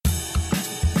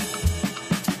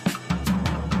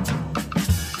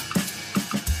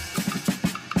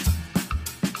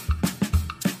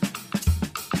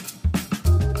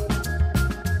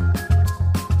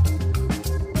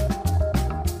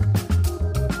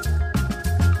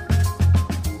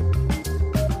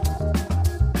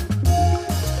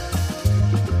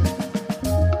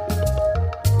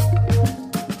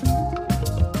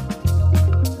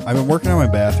I've been working on my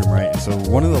bathroom, right? So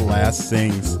one of the last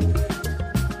things,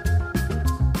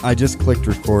 I just clicked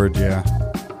record. Yeah.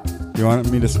 You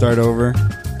want me to start over?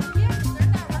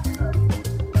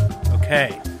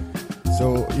 Okay.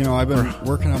 So, I've been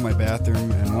working on my bathroom,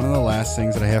 and one of the last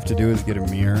things that I have to do is get a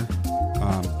mirror.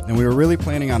 And we were really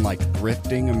planning on,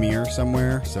 thrifting a mirror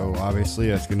somewhere, so obviously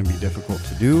that's going to be difficult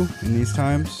to do in these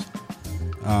times.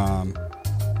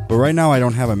 But right now I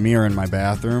don't have a mirror in my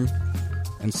bathroom,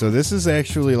 and so this is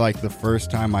actually, the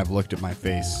first time I've looked at my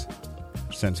face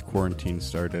since quarantine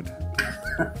started.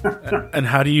 And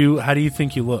how do you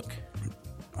think you look?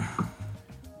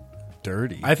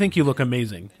 Dirty. I think you look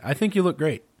amazing. I think you look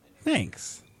great.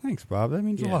 Thanks, Bob. That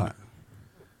means a lot.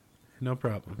 No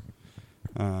problem.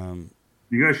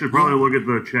 You guys should probably look at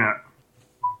the chat.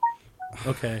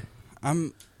 Okay.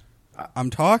 I'm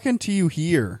talking to you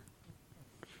here.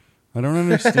 I don't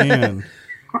understand.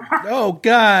 Oh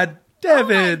God,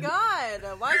 Devin! Oh my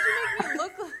God! Why'd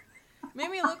you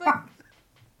make me look like?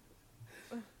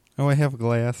 Oh, I have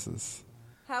glasses.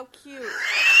 How cute!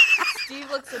 Steve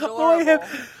looks adorable.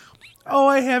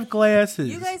 I have glasses.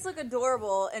 You guys look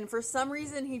adorable, and for some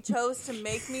reason, he chose to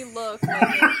make me look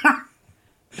like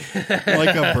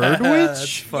like a bird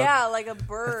witch. yeah, like a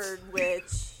bird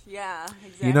witch. Yeah,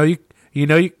 exactly. You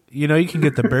know you can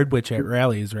get the bird witch at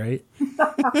rallies, right?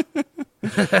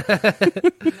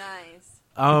 Nice.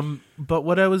 But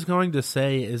what I was going to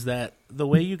say is that the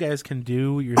way you guys can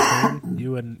do your thing,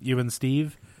 you and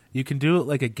Steve, you can do it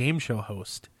like a game show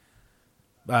host,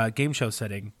 game show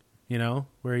setting.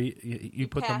 Where you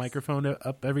put the microphone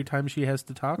up every time she has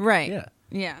to talk. Right.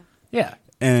 Yeah.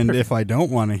 And if I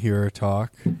don't want to hear her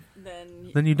talk,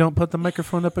 then you don't put the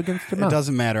microphone up against her mouth. It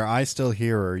doesn't matter. I still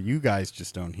hear her. You guys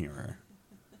just don't hear her.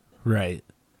 Right.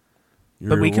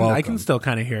 You're But I can welcome. still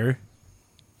kind of hear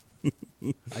her.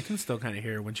 I can still kind of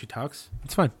hear her when she talks.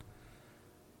 It's fine.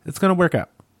 It's going to work out.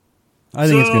 I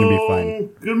think it's going to be fine.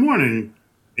 Good morning,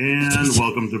 and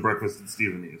welcome to Breakfast at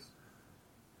Stephenie's.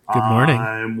 Good morning.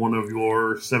 I'm one of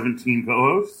your 17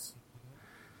 co-hosts.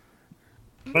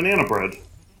 Banana bread.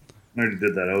 I already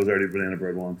did that. I was already banana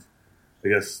bread once. I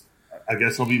guess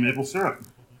I'll be maple syrup.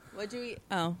 What'd you eat?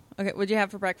 Oh, okay. What'd you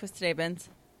have for breakfast today, Benz?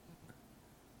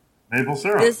 Maple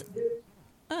syrup.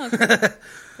 Oh, okay.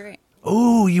 Great.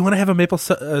 Oh, you want to have a maple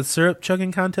syrup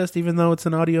chugging contest, even though it's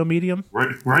an audio medium?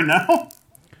 Right now?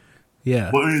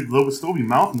 Yeah. Well, there would still be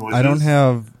mouth noises. I don't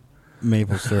have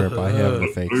maple syrup. I have the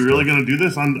fake Are we really stuff. going to do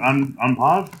this on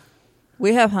pod?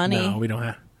 We have honey. No, we don't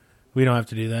have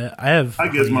to do that. I have Hi,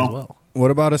 honey Gizmo. as well. What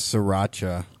about a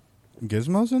sriracha?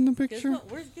 Gizmo's in the picture? Gizmo?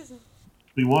 Where's Gizmo?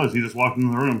 He was. He just walked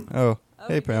into the room. Oh,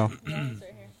 hey, pal. Yeah, he's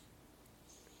right here.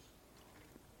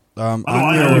 I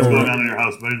know what's going on in your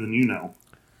house better than you know.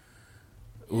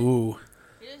 Ooh.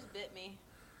 He just bit me.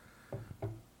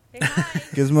 Hey, hi.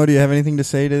 Gizmo, do you have anything to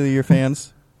say to your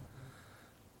fans?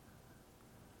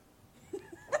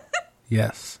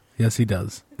 Yes. Yes, he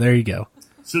does. There you go.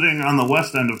 Sitting on the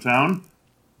west end of town.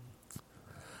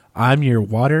 I'm your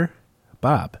water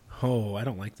Bob. Oh, I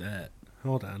don't like that.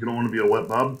 Hold on. You don't want to be a wet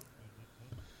Bob?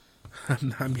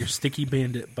 I'm your sticky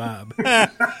bandit Bob.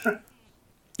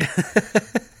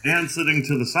 And sitting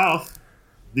to the south,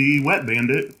 the wet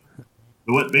bandits,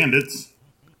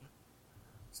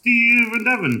 Steve and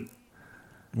Devin.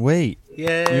 Wait.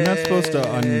 Yay. You're not supposed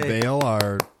to unveil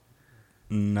our...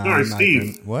 No, Sorry,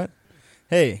 Steve. What?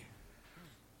 Hey.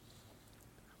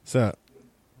 What's up?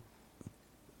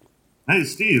 Hey,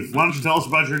 Steve, why don't you tell us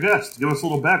about your guest? Give us a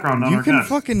little background on You our can guest.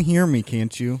 fucking hear me,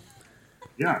 can't you?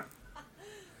 Yeah.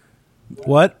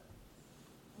 What?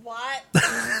 What?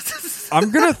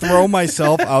 I'm going to throw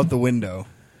myself out the window.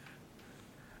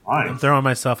 Hi. I'm throwing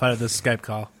myself out of this Skype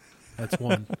call. That's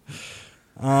one.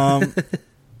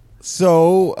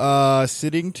 So,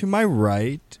 sitting to my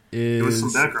right Give us some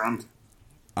is background.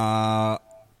 a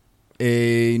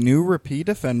new repeat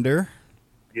offender.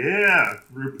 Yeah,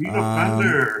 repeat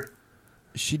offender.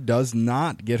 She does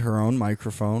not get her own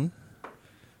microphone.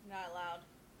 Not allowed.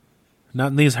 Not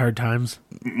in these hard times.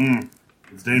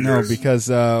 It's No, dangerous. because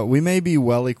we may be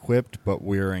well equipped, but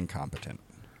we're incompetent.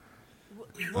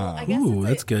 Well, I guess Ooh,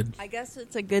 that's good. I guess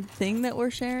it's a good thing that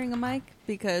we're sharing a mic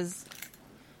because,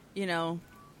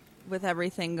 with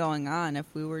everything going on, if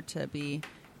we were to be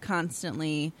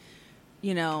constantly,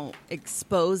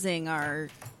 exposing our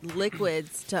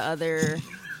liquids to other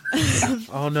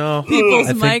Oh, no. people's I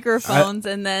think- microphones,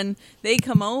 and then they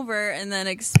come over and then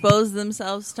expose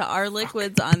themselves to our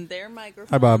liquids on their microphones.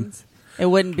 Hi, Bob. It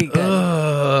wouldn't be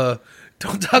good.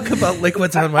 Don't talk about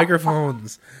liquids on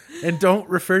microphones. And don't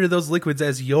refer to those liquids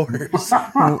as yours.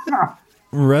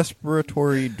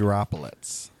 Respiratory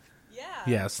droplets. Yeah,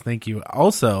 Yes, thank you.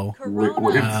 Also, Liquid.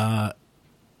 Corona.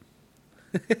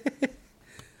 Corona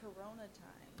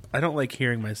time. I don't like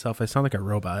hearing myself. I sound like a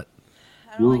robot.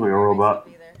 I You don't look like a hearing robot.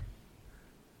 myself either.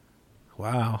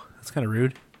 Wow, that's kind of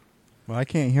rude. Well, I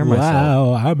can't hear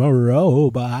myself. I'm a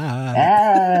robot.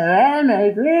 I'm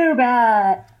a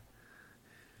robot.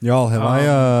 Y'all, have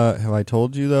I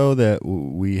told you though that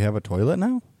we have a toilet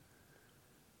now?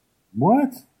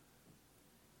 What?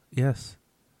 Yes,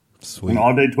 Sweet. An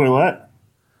all-day toilet?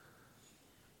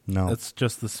 No, that's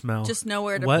just the smell. Just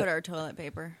nowhere to What? put our toilet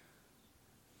paper.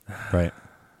 right.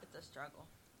 It's a struggle.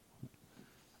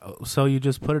 Oh, so you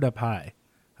just put it up high.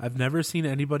 I've never seen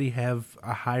anybody have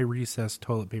a high recessed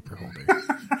toilet paper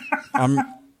holder.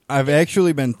 I've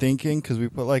actually been thinking because we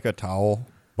put like a towel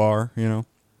bar, and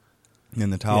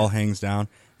the towel hangs down,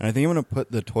 and I think I'm going to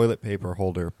put the toilet paper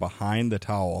holder behind the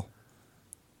towel,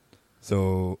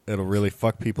 so it'll really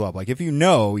fuck people up. Like if you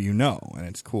know, and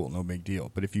it's cool, no big deal.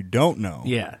 But if you don't know,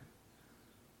 Yeah.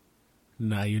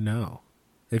 Now you know.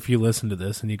 If you listen to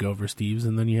this and you go over Steve's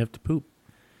and then you have to poop.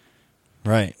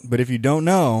 right? But if you don't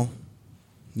know,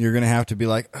 you're going to have to be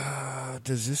like,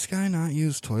 does this guy not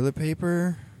use toilet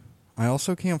paper? I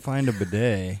also can't find a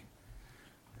bidet.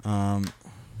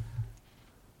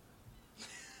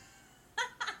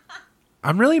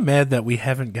 I'm really mad that we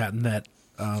haven't gotten that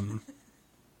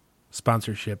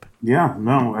sponsorship. Yeah,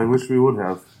 no, I wish we would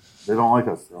have. They don't like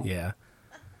us, though. Yeah.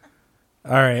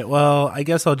 All right. Well, I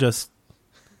guess I'll just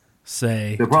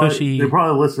say They Tushy.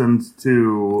 probably listened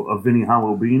to a Vinny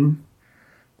Hollow Bean.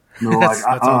 And they're like,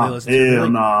 That's all they listen to. They're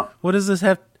like, nah, What does this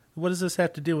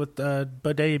have to do with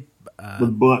bidet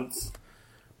with butts.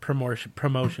 promotion?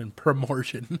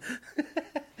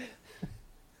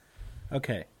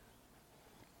 Okay.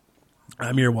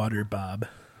 I'm your water, Bob.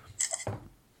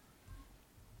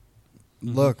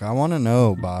 Look, I want to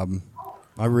know, Bob.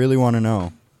 I really want to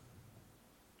know.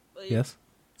 Yes.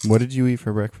 What did you eat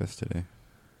for breakfast today?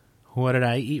 What did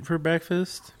I eat for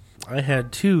breakfast? I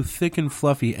had 2 thick and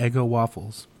fluffy Eggo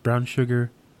waffles, brown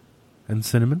sugar and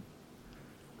cinnamon.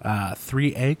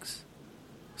 3 eggs,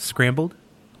 scrambled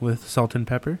with salt and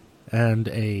pepper, and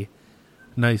a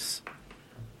nice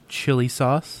chili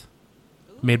sauce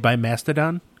made by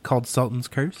Mastodon called Sultan's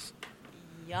Curse,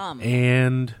 Yum.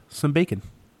 and some bacon,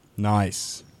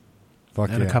 Nice. Fuck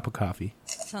and yeah. a cup of coffee.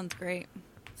 Sounds great.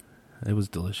 It was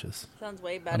delicious. Sounds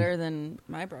way better than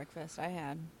my breakfast I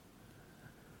had.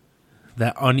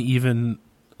 That uneven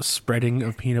spreading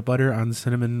of peanut butter on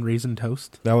cinnamon raisin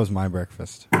toast, That was my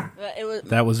breakfast. But it was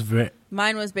that was very...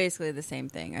 mine was basically the same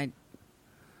thing.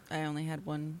 I only had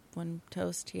one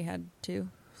toast. He had 2.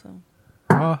 So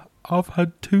I've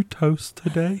had 2 toasts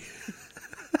today.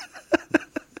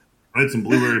 I had some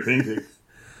blueberry pancakes.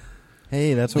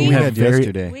 Hey, that's what We we have had very-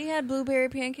 yesterday. we had blueberry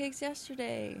pancakes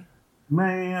yesterday.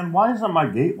 Man, why isn't my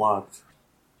gate locked?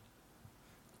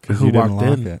 Because Who you didn't walked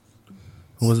lock in? it.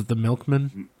 Was it the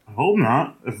milkman? I hope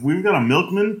not. If we've got a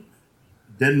milkman,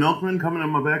 dead milkman coming in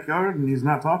my backyard and he's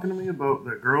not talking to me about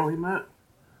that girl he met,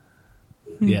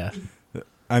 Yeah.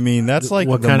 I mean, that's like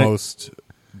What the kinda- most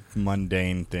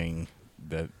mundane thing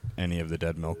that any of the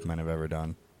dead milkmen have ever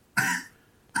done.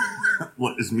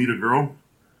 what, is meet a girl?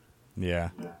 Yeah.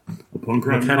 A punk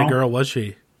What rock kind of girl was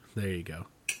she? There you go.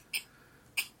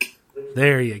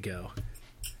 There you go.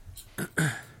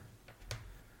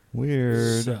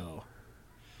 Weird. So,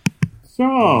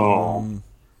 So,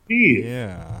 Steve,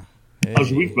 Yeah.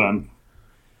 how's your Hey. week been?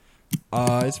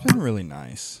 It's been really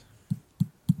nice,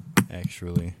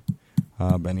 actually.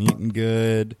 Been eating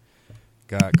good.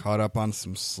 Got caught up on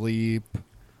some sleep.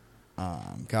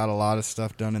 Got a lot of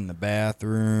stuff done in the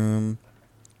bathroom.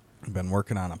 Been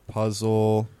working on a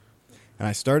puzzle. And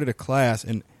I started a class,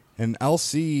 and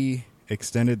LC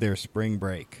extended their spring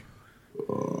break.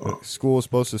 School was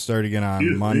supposed to start again on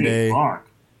Excuse me, Monday, fuck.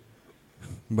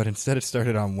 but instead it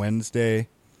started on Wednesday.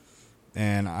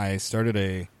 And I started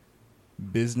a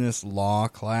business law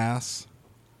class,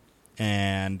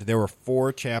 and there were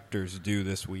 4 chapters due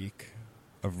this week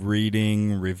of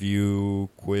reading, review,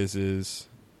 quizzes,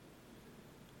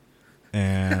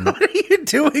 and what are you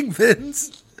doing,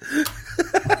 Vince?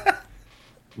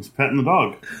 Was petting the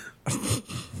dog.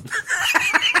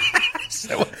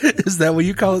 Is that what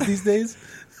you call it these days?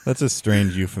 that's a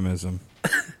strange euphemism.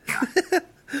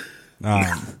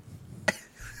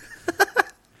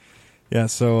 Yeah,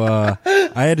 so I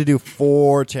had to do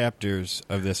 4 chapters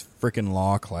of this freaking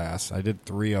law class. I did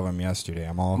 3 of them yesterday.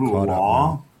 I'm all caught up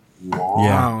Law? now. Law?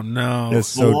 Yeah. Oh, no. It's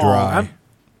so Law. dry.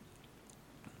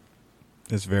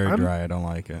 It's very I'm- dry. I don't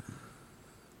like it.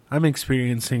 I'm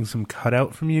experiencing some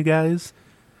cutout from you guys.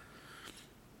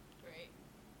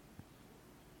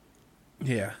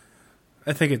 Yeah.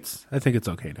 I think it's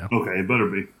okay now. Okay, it better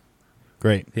be.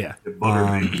 Great. Yeah. It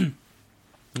better be.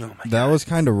 Oh my That was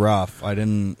kind of rough. I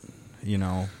didn't,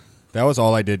 that was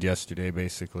all I did yesterday,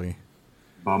 basically.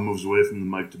 Bob moves away from the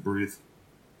mic to breathe.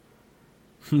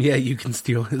 Yeah, you can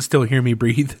still hear me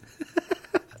breathe.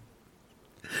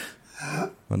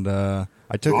 And I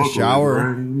took a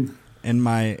shower in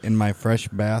my fresh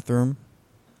bathroom.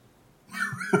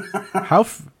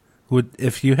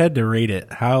 If you had to rate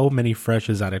it, how many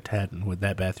freshes out of 10 would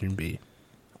that bathroom be?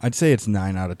 I'd say it's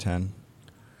 9 out of 10.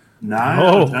 9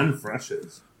 out of 10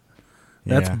 freshes.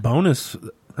 That's Yeah. bonus.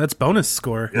 That's bonus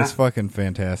score. Yeah. It's fucking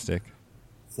fantastic.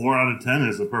 4 out of 10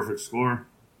 is the perfect score.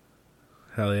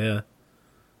 Hell yeah.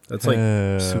 That's like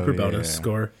Hell super bonus yeah.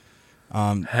 score.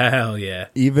 Hell yeah.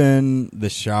 Even the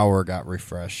shower got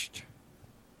refreshed.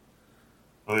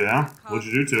 Oh yeah, what'd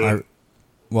you do to it?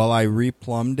 I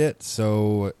replumbed it,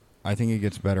 so I think it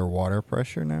gets better water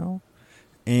pressure now.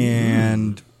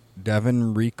 And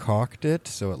Devin recaulked it,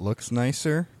 so it looks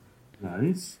nicer.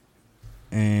 Nice.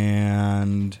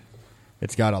 And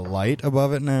it's got a light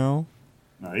above it now.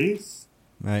 Nice.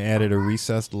 I added a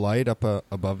recessed light up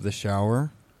above the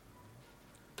shower.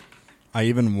 I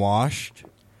even washed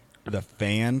the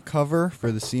fan cover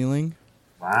for the ceiling.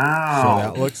 Wow. So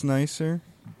that looks nicer.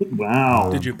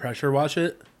 Wow. Did you pressure wash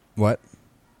it? What?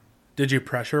 Did you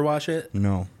pressure wash it?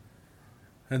 No.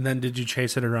 And then did you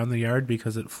chase it around the yard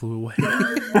because it flew away?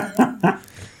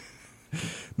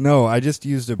 No, I just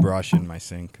used a brush in my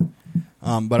sink.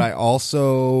 But I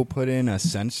also put in a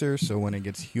sensor, so when it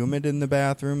gets humid in the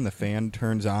bathroom, the fan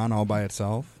turns on all by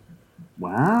itself.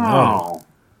 Wow.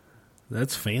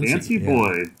 That's fancy. Fancy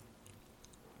boy.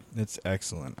 It's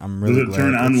excellent. I'm really Does it glad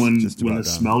turn on it's when just the about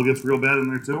done. smell gets real bad in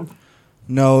there too?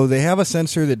 No, they have a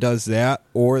sensor that does that,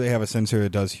 or they have a sensor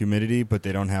that does humidity, but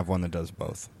they don't have one that does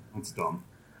both. That's dumb.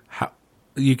 How,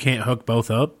 you can't hook both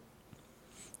up?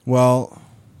 Well,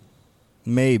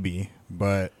 maybe,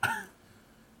 but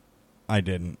I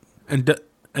didn't.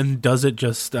 And does it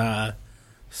just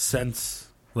sense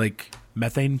like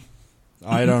methane?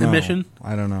 I don't know. Emission?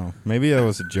 I don't know. Maybe that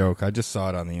was a joke. I just saw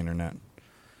it on the internet.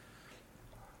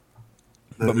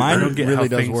 But mine don't get really how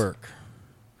does things- work.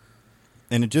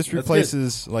 And it just That's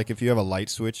replaces, like if you have a light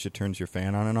switch that turns your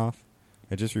fan on and off,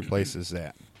 it just replaces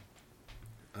that.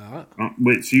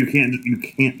 Wait, so you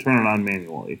can't turn it on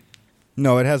manually?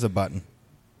 No, it has a button.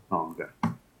 Oh, okay.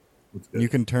 That's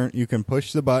good. You can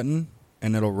push the button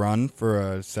and it'll run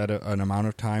for an amount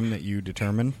of time that you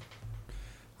determine.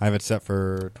 I have it set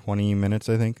for 20 minutes,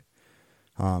 I think.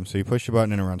 So you push the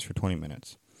button and it runs for 20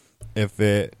 minutes. If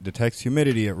it detects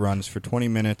humidity, it runs for 20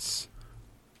 minutes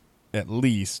at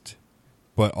least,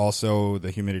 but also the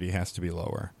humidity has to be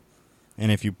lower.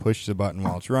 And if you push the button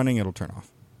while it's running, it'll turn off.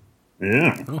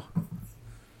 Yeah. Oh.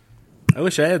 I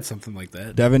wish I had something like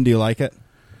that. Devin, do you like it?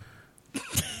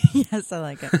 Yes, I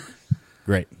like it.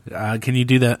 Great. Can you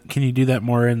do that? Can you do that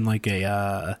more in like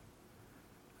a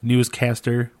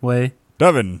newscaster way?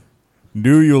 Devin,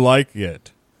 do you like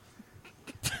it?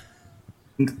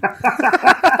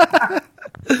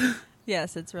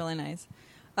 Yes, it's really nice.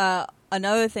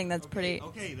 Another thing that's pretty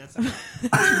Okay, that's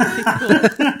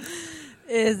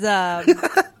is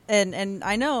and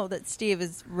I know that Steve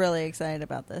is really excited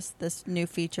about this new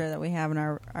feature that we have in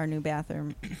our new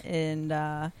bathroom, and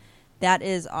that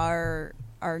is our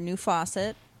new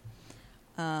faucet.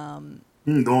 Going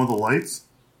with the lights?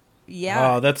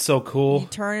 Yeah. Oh, that's so You cool.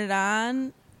 turn it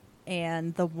on,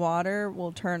 and the water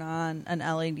will turn on an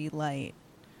LED light.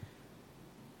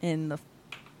 In the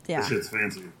That shit's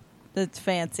fancy. That's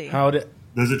fancy.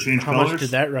 Does it change How colors? much did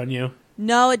that run you?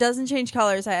 No, it doesn't change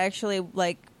colors. I actually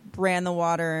ran the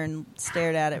water and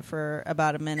stared at it for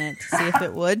about a minute to see if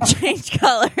it would change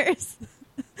colors.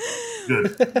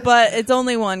 Good. But it's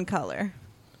only one color.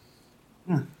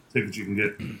 Take what you can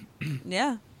get.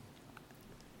 Yeah.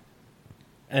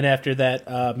 And after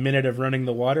that minute of running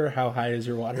the water, how high is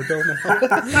your water bill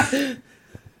now?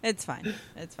 It's fine.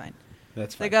 It's fine.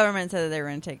 That's The fine. government said that they were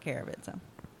going to take care of it, so.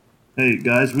 Hey,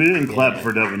 guys, we didn't clap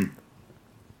for Devin.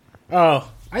 Oh,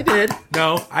 I did.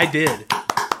 No, I did.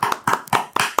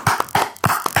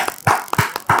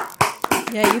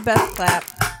 Yeah, you best clap.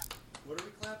 What are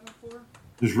we clapping for?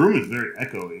 This room is very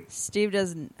echoey. Steve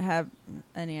doesn't have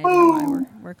any idea why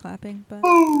we're clapping, but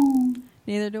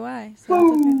neither do I.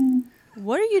 So it's okay.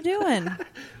 What are you doing?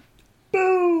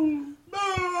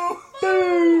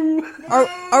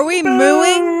 Are we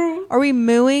mooing? Are we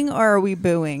mooing or are we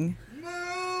booing?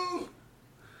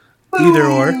 Either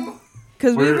or.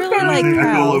 Because we We're really like using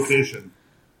cows. echolocation.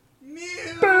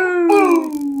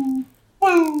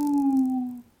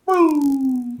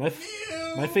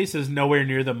 My face is nowhere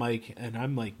near the mic, and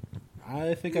I'm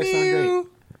I think I sound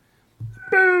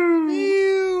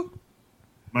great.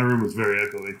 My room was very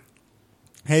echoey.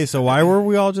 Hey, so why were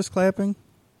we all just clapping?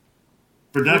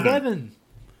 For For Devin. Devin.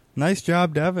 Nice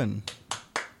job, Devin.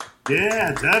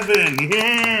 Yeah, Devin.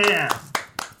 Yeah.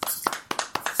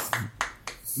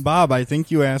 Bob, I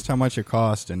think you asked how much it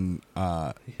cost, and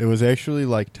it was actually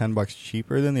like $10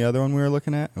 cheaper than the other one we were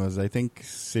looking at. It was, I think,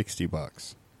 $60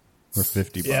 or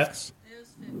 $50. Yeah. It was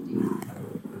 50.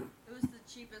 It was the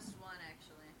cheapest one,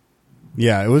 actually.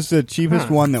 Yeah, it was the cheapest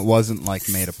one that wasn't like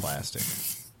made of plastic.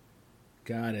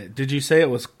 Got it. Did you say it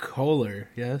was Kohler?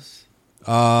 Yes.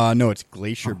 No, it's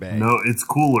Glacier Bay. No, it's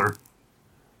cooler.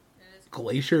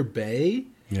 Glacier Bay?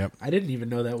 Yep. I didn't even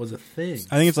know that was a thing.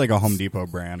 I think it's like a Home Depot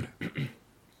brand.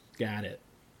 Got it.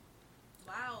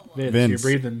 Wow. Vince, you're Vince.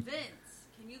 breathing. Vince,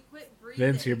 can you quit breathing?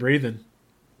 Vince, you're breathing.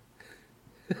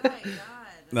 Oh my god.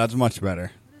 That's much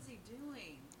better. What is he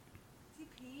doing? Is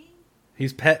he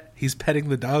peeing? He's petting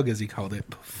the dog, as he called it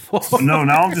before. No,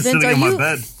 now I'm just Vince, sitting are in my you-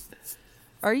 bed.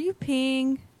 Are you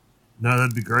peeing? No,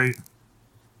 that'd be great.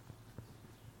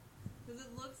 Because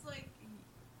it looks like...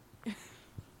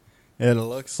 It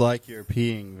looks like you're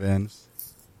peeing, Vince.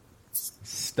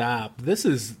 Stop. This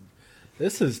is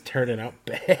turning out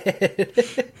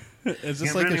bad. Is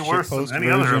this Can't like be a any worse than shitpost any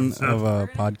other version episode. of a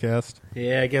podcast?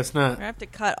 Yeah, I guess We're not. going to have to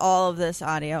cut all of this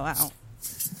audio out.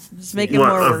 Just make it What,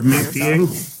 more work of for me yourself.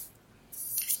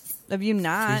 peeing? Of you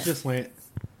not. He's just like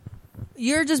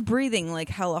You're just breathing like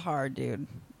hella hard, dude.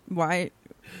 Why?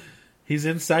 he's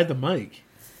inside the mic.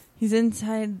 He's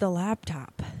inside the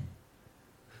laptop.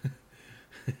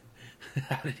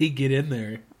 How did he get in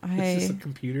there? Is this a I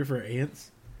computer for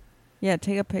ants? Yeah,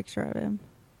 take a picture of him.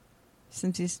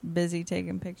 Since he's busy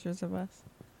taking pictures of us.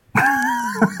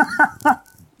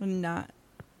 not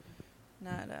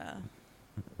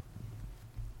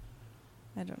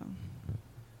I don't know.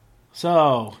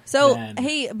 So then-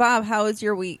 hey Bob, how was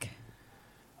your week?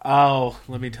 Oh,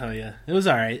 let me tell you, it was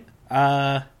all right.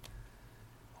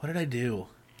 What did I do?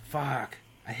 Fuck,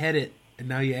 I had it, and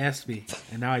now you asked me,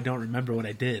 and now I don't remember what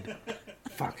I did.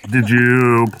 Fuck. Did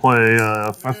you play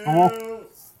a festival?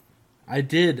 I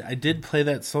did play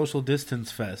that social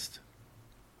distance fest,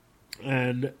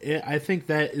 and I think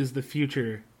that is the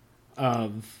future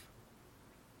of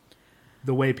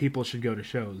the way people should go to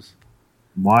shows,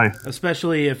 Why?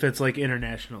 especially if it's like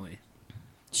internationally,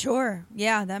 Sure.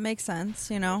 Yeah, that makes sense,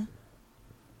 you know.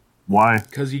 Why?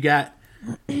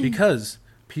 because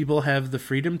people have the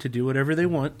freedom to do whatever they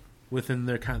want within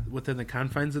the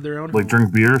confines of their own Like home.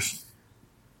 drink beers?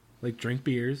 Like drink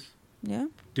beers, Yeah,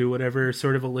 do whatever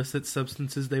sort of illicit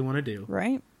substances they want to do.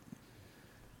 right?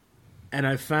 And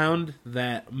I found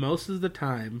that most of the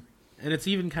time, and it's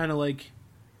even kind of like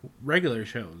regular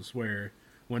shows where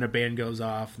when a band goes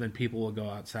off, then people will go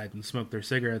outside and smoke their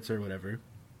cigarettes or whatever.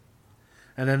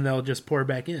 And then they'll just pour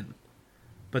back in.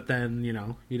 But then, you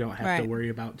don't have to Right. worry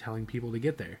about telling people to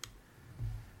get there.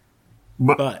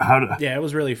 But, But yeah, it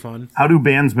was really fun. how do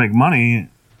bands make money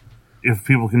if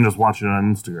people can just watch it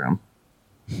on Instagram?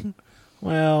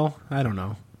 Well, I don't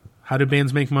know. How do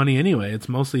bands make money anyway? It's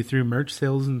mostly through merch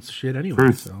sales and shit anyway.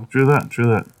 Truth. So, True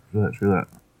that.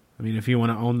 I mean, if you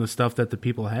want to own the stuff that the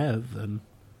people have, then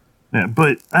Yeah,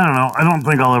 but I don't know. I don't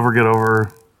think I'll ever get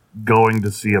over going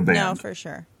to see a band. No, for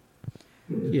sure.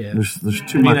 yeah. There's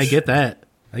too I mean, much. I get that.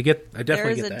 I There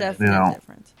definitely is a get that. definite You know.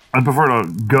 difference. I prefer to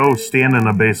go stand in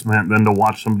a basement than to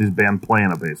watch somebody's band play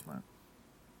in a basement.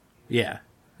 Yeah.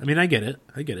 I mean, I get it.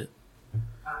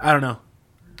 I don't know.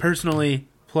 Personally,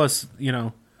 plus,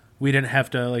 we didn't have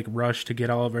to, like, rush to get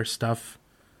all of our stuff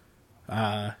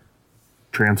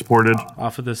Transported.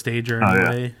 off of the stage or Oh, yeah.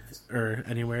 anyway, or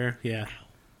anywhere. Yeah.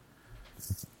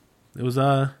 It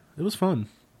was fun.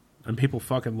 And people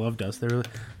fucking loved us. They were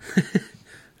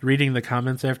reading the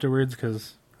comments afterwards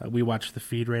because we watched the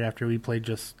feed right after we played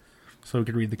just so we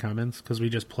could read the comments because we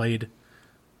just played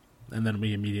and then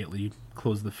we immediately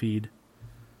closed the feed.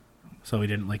 So we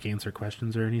didn't, like, answer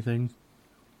questions or anything.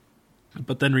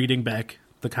 But then reading back,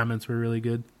 the comments were really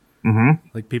good. Mm-hmm.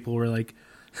 Like, people were like,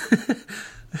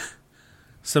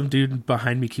 some dude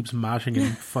behind me keeps moshing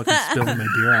and fucking spilling my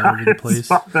beer all over the place.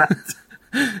 That's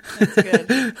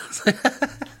good.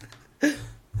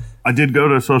 I did go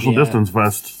to Social Yeah. Distance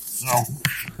Fest, so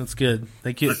That's good.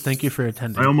 Thank you for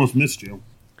attending. I almost missed you.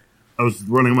 I was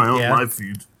running my own Yeah. live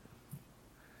feed.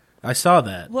 I saw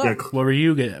that. What? Yeah, What were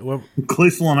you getting?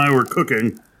 Claysel and I were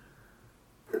cooking.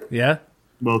 Yeah?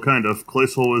 Well, kind of.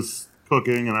 Claysel was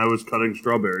cooking, and I was cutting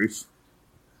strawberries.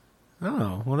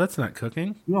 Oh, well, that's not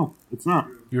cooking. No, it's not.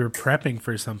 You were prepping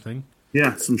for something.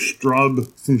 Yeah, some straub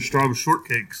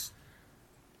shortcakes.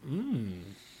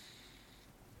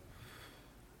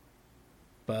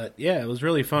 But yeah, it was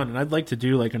really fun, and I'd like to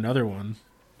do like another one.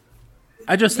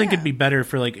 I just think it'd be better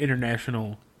for like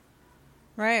international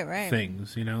Right.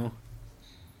 things, you know?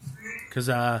 Because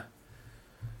a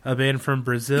band from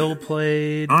Brazil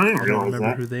played. I didn't don't realize remember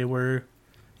that. who they were.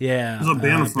 Yeah. There's a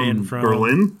band from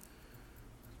Berlin.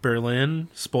 Berlin.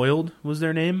 Spoiled was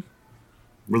their name.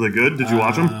 Were they good? Did you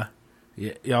watch them?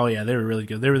 Yeah. Oh, yeah, they were really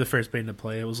good. They were the first band to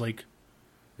play. It was like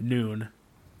noon.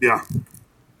 Yeah.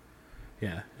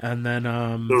 Yeah. And then,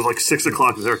 It was like 6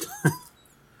 o'clock there.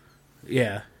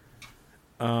 yeah.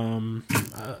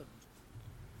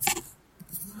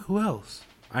 Who else?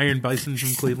 Iron Bison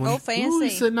from Cleveland. Oh, fancy. Ooh,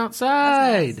 he's sitting That's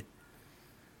outside. nice.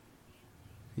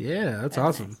 Yeah, that's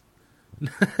awesome.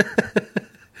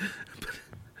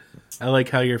 I like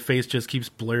how your face just keeps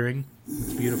blurring.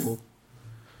 It's beautiful.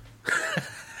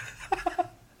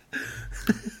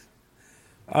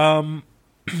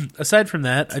 Aside from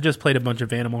that, I just played a bunch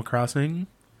of Animal Crossing.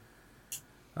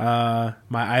 My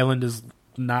island is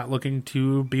not looking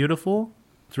too beautiful.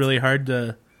 It's really hard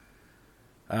to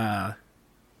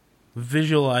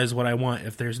visualize what I want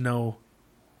if there's no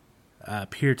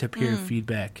peer-to-peer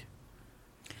feedback.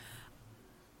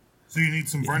 So you need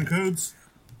some friend codes?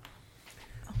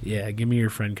 Yeah, give me your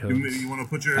friend codes. You want to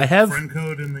put your I have- friend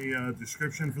code in the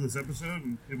description for this episode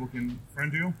and people can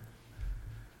friend you?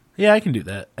 Yeah, I can do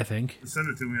that, I think. Just send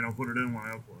it to me and I'll put it in when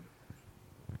I upload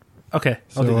it. Okay,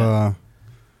 I'll do that.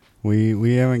 So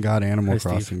we haven't got Animal Hi,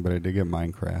 Steve. Crossing, but I did get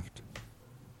Minecraft.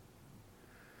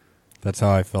 That's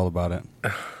how I felt about it.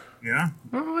 Yeah?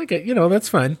 Oh, I get, that's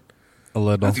fine. A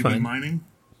little. Have you been fine. mining?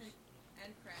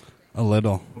 A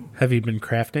little. Have you been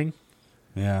crafting?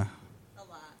 Yeah. A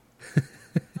lot. A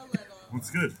little.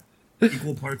 That's good.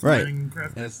 Equal parts Right. mining and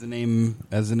crafting.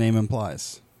 As the name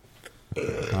implies.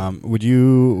 Would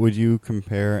you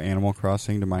compare Animal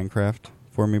Crossing to Minecraft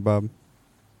for me, Bob?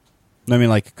 I mean,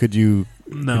 like, could you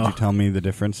tell me the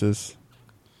differences?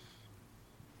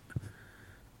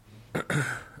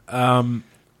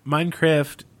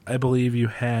 Minecraft, I believe you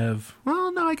have...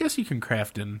 Well, no, I guess you can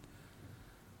craft in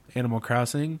Animal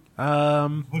Crossing.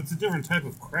 But it's a different type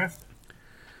of crafting.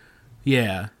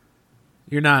 Yeah.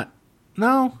 You're not...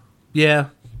 No. Yeah.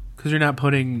 Because you're not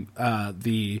putting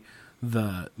the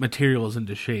materials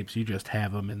into shapes. You just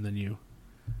have them, and then you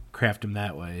craft them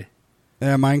that way.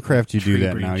 Yeah, Minecraft, you do Tree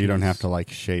that now. You don't branches have to, like,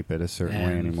 shape it a certain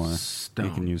way and anymore. stone.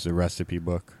 You can use a recipe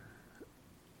book.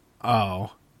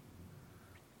 Oh.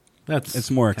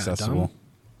 It's more kinda accessible. dumb.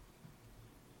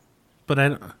 But I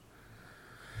don't...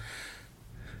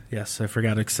 Yes, I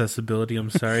forgot accessibility. I'm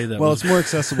sorry. That Well, was it's more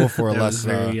accessible for a that less was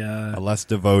very, a less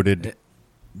devoted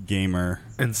gamer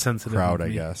insensitive crowd, of I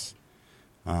me. guess.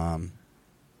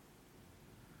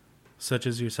 Such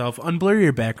as yourself. Unblur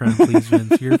your background, please,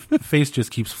 Vince. Your face just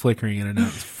keeps flickering in and out.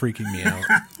 It's freaking me out.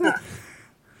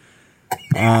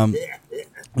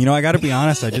 I got to be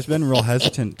honest. I've just been real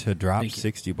hesitant to drop Thank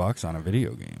you. $60 on a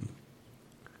video game.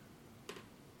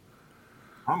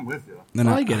 I'm with you. And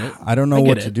Well, I get it. I don't know I get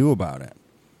what it. to do about it.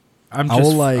 I'm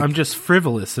will, just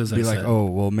frivolous, as Be I like, said. oh,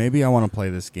 well, maybe I want to play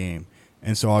this game.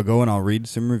 And so I'll go and I'll read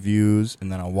some reviews,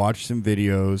 and then I'll watch some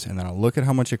videos, and then I'll look at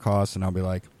how much it costs, and I'll be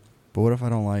like, but what if I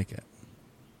don't like it?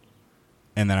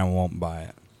 And then I won't buy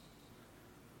it.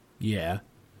 Yeah.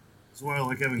 That's why I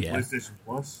like having Yeah. PlayStation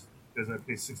Plus, because I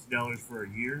pay $60 for a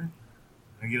year.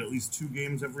 I get at least 2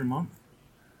 games every month.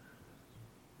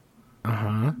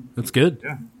 Uh-huh. That's good.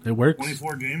 Yeah. It works.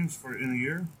 24 games in a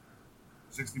year.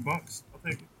 $60. I'll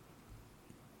take it.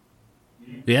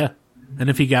 Yeah. And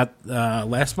if you got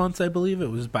last month, I believe, it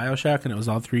was BioShock, and it was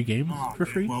all 3 games Oh, for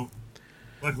okay. free. Well,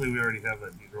 luckily we already have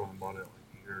that. Rowan bought it like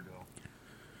a year ago.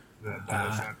 The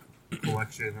BioShock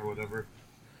collection or whatever.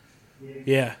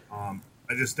 Yeah. I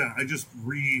just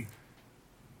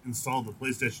reinstalled the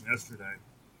PlayStation yesterday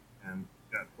and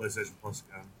got PlayStation Plus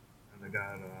again, and I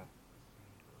got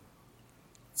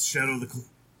Shadow of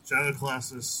the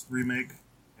Colossus remake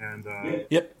and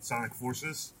Yep. Sonic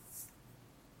Forces.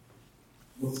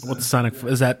 What's Sonic?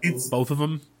 Is that It's- both of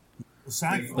them?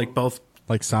 Sonic, Like both?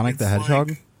 Like Sonic the it's Hedgehog?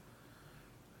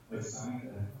 like-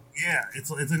 yeah,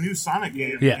 it's a new Sonic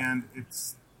game, Yeah. and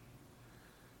it's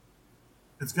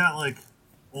got like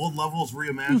old levels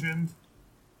reimagined,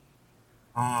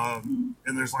 and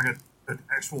there's like an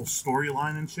actual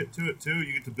storyline and shit to it too.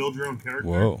 You get to build your own character.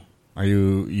 Whoa. Are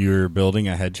you're building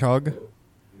a hedgehog?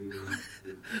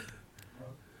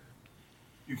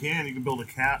 You can build a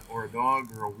cat or a dog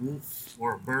or a wolf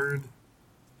or a bird.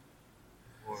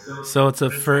 Or, So it's a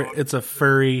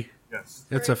furry. yes,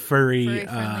 It's a furry Very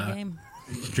friendly game.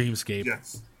 dreamscape.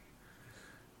 yes.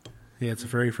 Yeah, it's a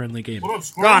furry friendly game. What up,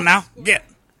 squirrel? Get.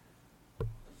 You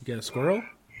got a squirrel?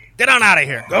 Get on out of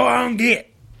here. Go on,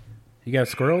 get. You You got a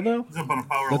squirrel though? He's up on a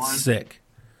power That's line. sick.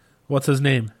 What's his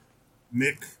name?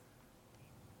 Mick.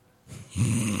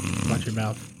 Watch your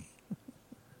mouth.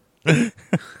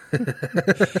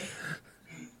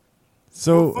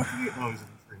 So, Fuck you. Oh, he's in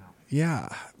the tree now. yeah,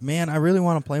 man, I really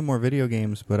want to play more video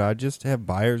games, but I just have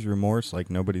buyer's remorse like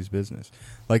nobody's business.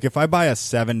 Like, if I buy a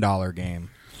 $7 game,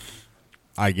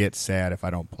 I get sad if I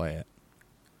don't play it.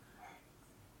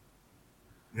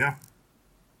 Yeah.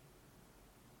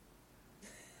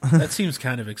 That seems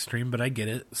kind of extreme, but I get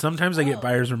it. Sometimes I get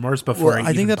buyer's remorse before I I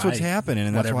think even that's buy what's happening,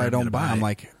 and that's whatever why I I'm don't gonna buy. buy. I'm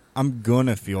like, I'm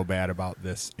gonna feel bad about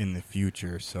this in the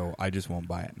future, so I just won't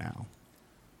buy it now.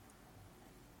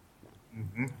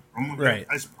 Right.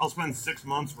 I'll spend 6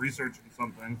 months researching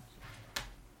something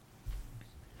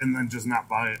and then just not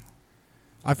buy it.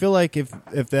 I feel like if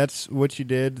that's what you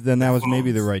did, then that was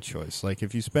maybe the Phones. right choice. Like,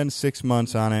 if you spend 6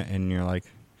 months on it and you're like,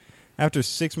 after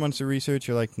 6 months of research,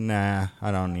 you're like, nah,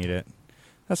 I don't need it.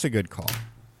 That's a good call.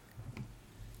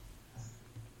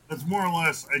 That's more or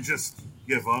less, I just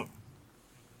give up.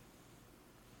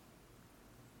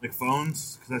 Like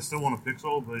phones, because I still want a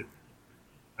Pixel, but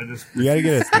I just... You gotta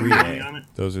get a spend money 3A. on it.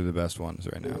 Those are the best ones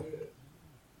right now.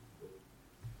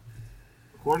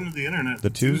 According to the internet, The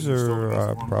twos still the are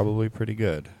best one. probably pretty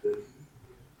good.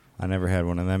 I never had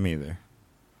one of them either.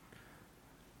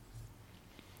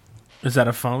 Is that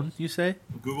a phone, you say?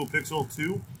 The Google Pixel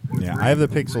 2? Or Yeah, 3, I have the or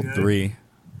Pixel 3A, 3.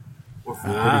 Or 4.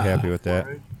 Pretty happy with that.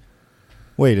 4A.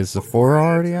 Wait, is the 4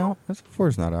 already out? That's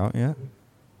 4's not out yet.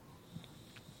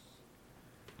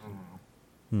 I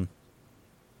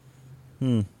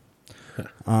don't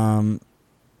know.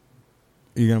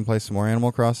 You gonna play some more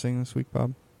Animal Crossing this week,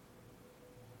 Bob?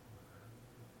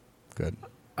 Good.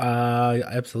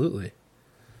 Absolutely.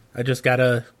 I just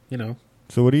gotta,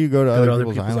 So what do you go to Go other to other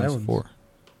people's people's islands islands. for?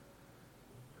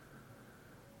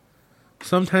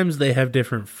 sometimes they have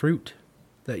different fruit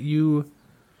that you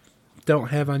don't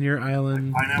have on your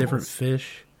island, Like pineapples? different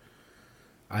fish.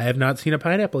 I have not seen a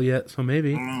pineapple yet, so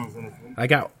maybe. I don't know. Is that a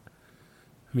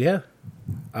thing?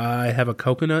 I have a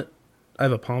coconut. I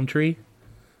have a palm tree.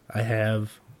 I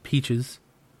have peaches,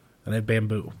 and I have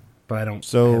bamboo, but I don't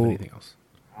So- have anything else.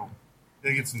 Oh.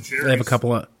 They get some cherries. I have a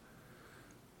couple of,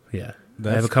 I have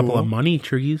That's a couple cool. of money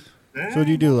trees. So what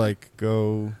do you do? Like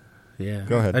go? Yeah.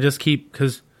 Go ahead. I just keep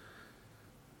because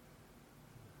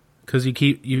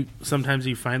you sometimes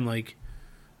you find like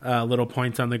little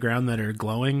points on the ground that are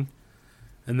glowing,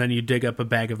 and then you dig up a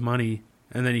bag of money,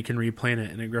 and then you can replant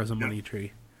it, and it grows a money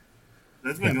tree.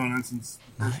 That's been going on since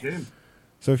the first game.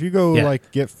 So if you go Yeah.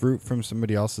 like get fruit from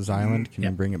somebody else's island, can Yeah.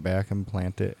 you bring it back and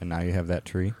plant it, and now you have that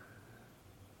tree?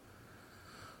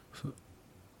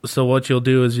 So what you'll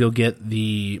do is you'll get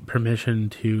the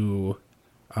permission to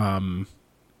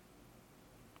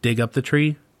dig up the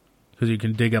tree, because you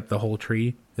can dig up the whole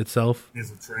tree itself, Is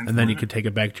it and then you can take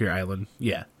it back to your island.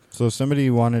 Yeah. So if somebody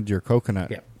wanted your coconut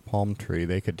Yeah. palm tree,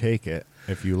 they could take it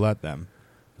if you let them.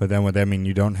 But then would that mean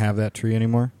you don't have that tree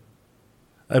anymore?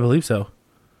 I believe so.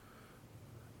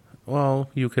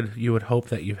 Well, you would hope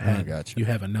that you gotcha.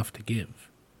 have enough to give.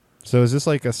 So is this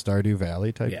like a Stardew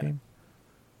Valley type Yeah. game?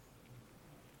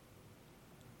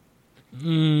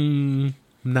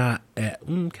 Not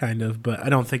kind of, but I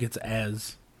don't think it's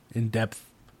as in depth.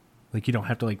 Like you don't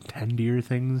have to like tend to your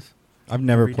things. I've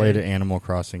never Every played day. an Animal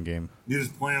Crossing game. You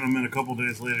just plant them, and a couple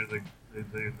days later,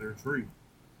 they're a tree.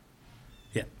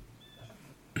 Yeah.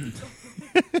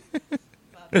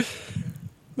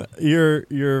 Your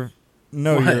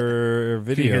What? your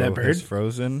video hear that bird? is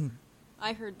frozen.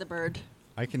 I heard the bird.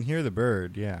 I can hear the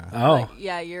bird. Yeah. Oh, But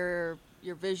yeah, your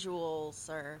visuals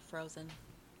are frozen.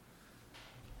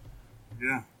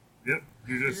 Yeah. Yep.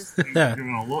 You're just You're you're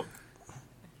giving a look.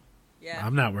 Yeah.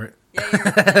 I'm not worried. Yeah, you're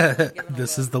definitely giving a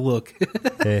This look. is the look.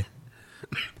 Hey,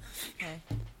 Okay.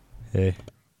 hey.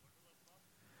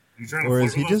 You trying to Or flirt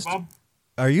is he with us, just- Bob?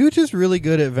 Are you just really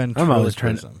good at always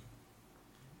trying to- ventriloquism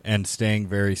and staying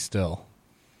very still?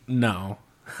 No.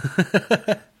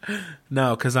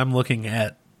 No, because I'm looking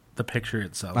at the picture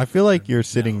itself. I feel like you're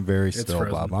sitting very It's still,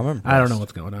 frozen. Bob. I'm impressed. I don't know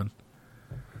what's going on.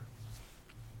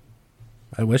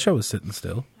 I wish I was sitting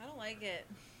still. I don't like it.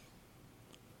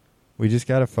 We just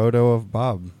got a photo of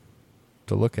Bob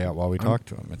to look at while we talk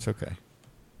to him. It's okay.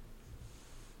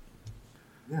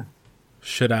 Yeah.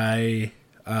 Should I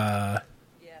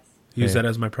Yes. use Hey. that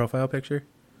as my profile picture?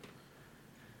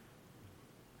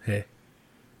 Hey.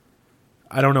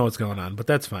 I don't know what's going on, but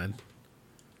that's fine.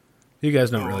 You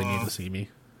guys don't really need to see me.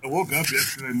 I woke up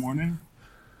yesterday morning,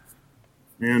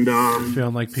 and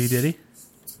Feeling like P. Diddy?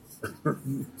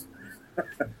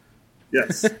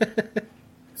 yes,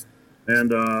 and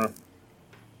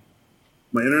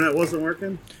my internet wasn't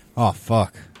working, Oh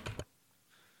fuck!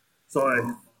 So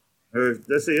did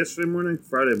I say yesterday morning?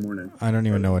 Friday morning. I don't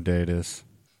even know what day it is.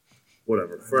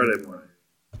 Whatever. Friday morning.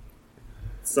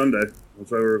 Sunday.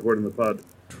 That's why we're recording the pod.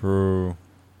 True.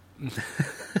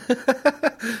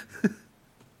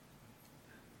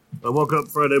 I woke up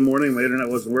Friday morning, my internet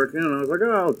wasn't working, and I was like,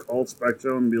 oh, I'll call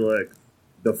Spectrum and be like,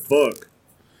 the fuck?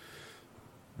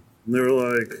 And they were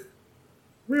like,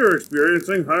 we are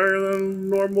experiencing higher than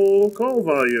normal call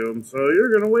volume, so you're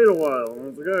going to wait a while. And I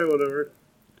was like, all right, whatever.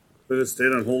 So I just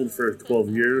stayed on hold for 12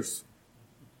 years.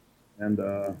 And,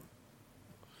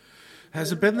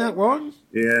 Has it been that long?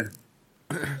 yeah.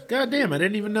 God damn, I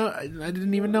didn't even know. I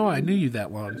didn't even know I knew you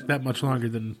that long. That much longer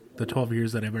than the 12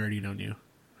 years that I've already known you.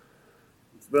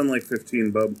 It's been like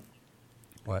 15, bub.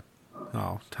 What?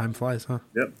 Oh, time flies, huh?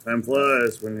 Yep, time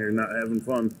flies when you're not having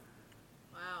fun.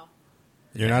 Wow.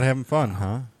 You're not having fun,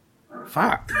 huh?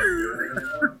 Fuck.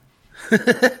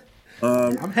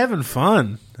 I'm having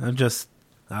fun. I'm just,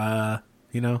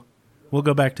 we'll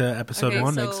go back to episode Okay,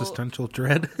 1, so- Existential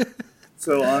Dread.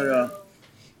 So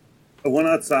I went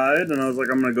outside and I was like,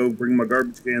 I'm going to go bring my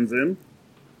garbage cans in.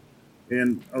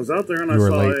 And I was out there and I You were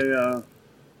saw late. it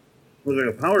was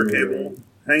like a power cable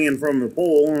hanging from the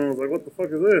pole. And I was like, what the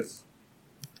fuck is this?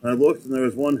 And I looked and there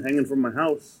was one hanging from my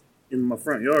house in my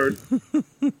front yard.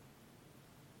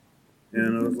 And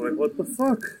I was like, what the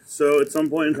fuck? So at some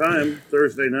point in time,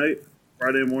 Thursday night,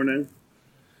 Friday morning,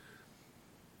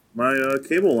 my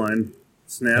cable line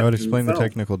snapped. That would and explain the fell.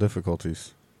 technical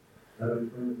difficulties.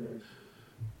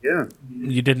 Yeah.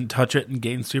 You didn't touch it and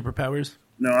gain superpowers?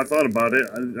 No, I thought about it.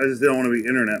 I just didn't want to be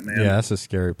internet man. Yeah, that's a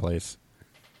scary place.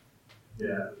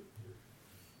 Yeah.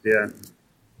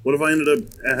 What if I ended up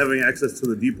having access to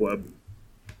the deep web?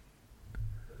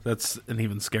 That's an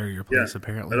even scarier Yeah. place,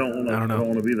 apparently. I don't know.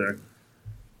 want to be there.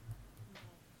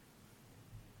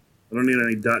 I don't need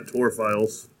any .tor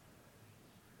files.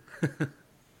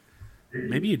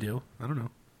 Maybe you do. I don't know.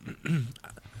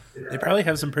 They probably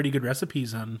have some pretty good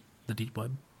recipes on the deep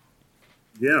web.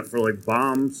 Yeah, for like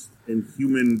bombs and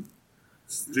human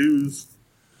stews.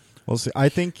 Well, see, I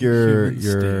think you're Human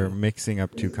stew. mixing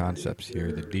up two concepts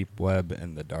here: the deep web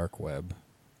and the dark web.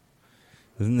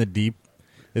 Isn't the deep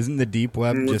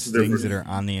web What's just the things that difference?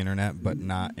 are on the internet but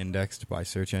not indexed by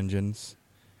search engines,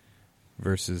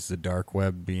 versus the dark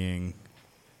web being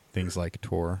things like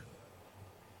Tor?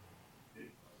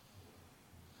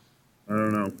 I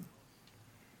don't know.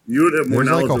 You would have more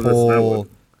There's like knowledge a of this than I whole would.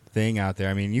 thing out there.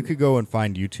 I mean, you could go and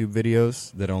find YouTube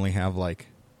videos that only have like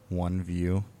one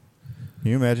view. Can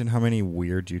you imagine how many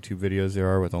weird YouTube videos there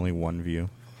are with only one view?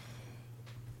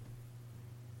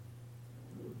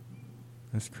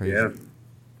 That's crazy. Yeah.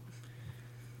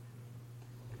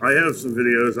 I have some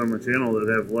videos on my channel that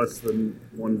have less than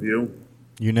one view.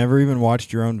 You never even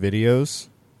watched your own videos?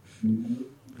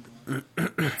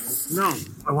 No,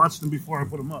 I watched them before I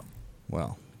put them up.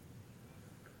 Well,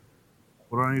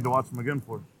 What do I need to watch them again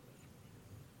for?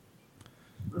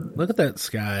 Look at that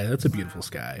sky. That's a beautiful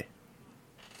sky.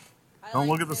 Don't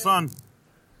look at the sun.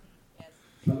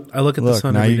 I look at the look,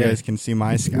 sun now every you day. guys can see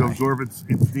my You sky. absorb it's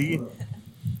D.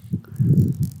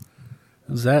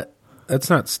 Is that's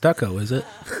not stucco, is it?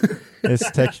 It's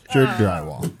textured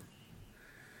drywall.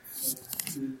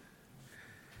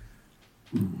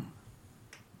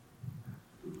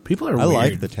 People are I weird.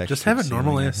 like the textured Just have a ceiling,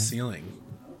 normal I ass think. ceiling.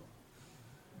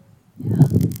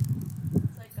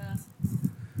 It's like a...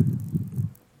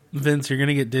 Vince, you're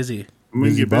gonna get dizzy. I'm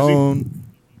gonna Busy get busy. bone.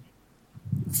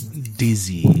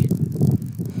 Dizzy.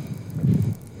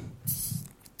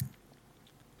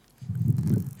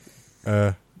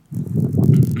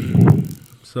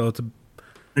 So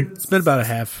it's been about a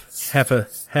half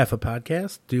a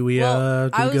podcast. Do we Well,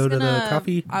 do we go to the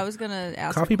coffee? I was gonna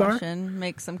ask coffee a bar? question,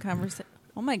 make some conversation.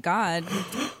 Oh my god,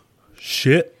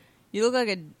 Shit. you look like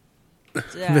a.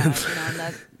 Yeah,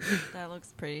 that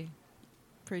looks pretty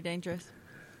dangerous.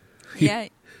 Yeah,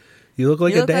 You look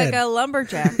like you a look dad. like a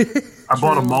lumberjack. I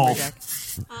bought a True mall. lumberjack.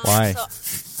 Why?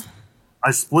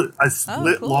 I split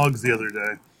Oh, cool. logs the other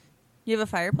day. You have a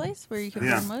fireplace where you can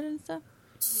Yeah. burn wood and stuff.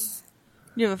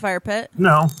 You have a fire pit.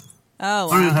 No, Oh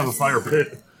I don't even wow! have a fire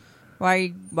pit.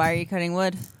 Why are you cutting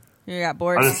wood? You got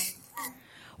bored. I just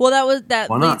Well, that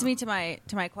Why not? leads me to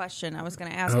my question. I was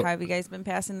going to ask, Oh. how have you guys been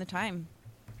passing the time?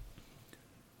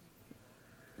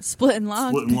 Splitting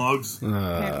logs. splitting logs.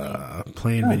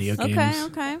 Playing video games.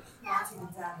 Okay.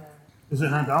 Is it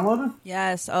not downloaded?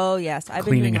 Yes. Oh, yes. I've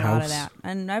Cleaning been doing a lot of house. that,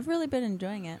 and I've really been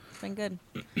enjoying it. It's been good.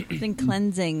 It's been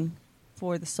cleansing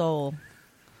for the soul.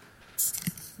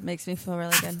 Makes me feel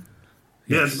really good.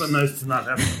 Yeah, it's been nice to not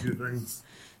have to do things.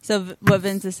 So what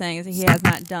Vince is saying is that he has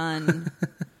not done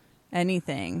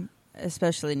anything,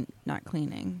 especially not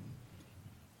cleaning.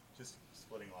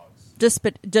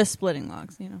 Just splitting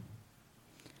logs, you know.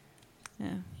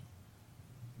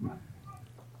 Yeah.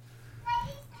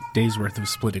 Days worth of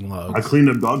splitting logs. I cleaned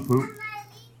up dog poop.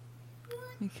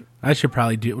 I should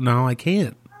probably do. No, I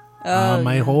can't.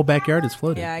 My yeah. whole backyard is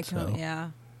flooded. Yeah, so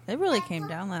yeah. It really came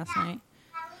down last night.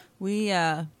 We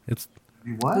it's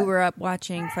What? we were up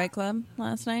watching Fight Club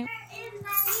last night.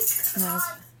 And that was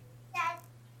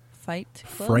Fight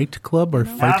Club? Fright Club or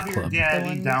Fight Have your Club.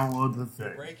 daddy The one- download the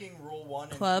thing. Breaking rule 1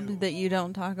 and Club 2. that you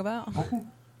don't talk about.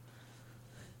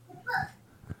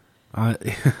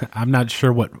 I'm not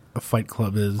sure what a Fight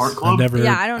Club is. Fart Club?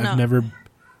 Yeah, I don't know. I've never.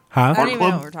 Huh? I don't Fart even know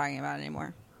Club? what we're talking about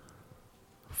anymore.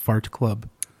 Fart Club.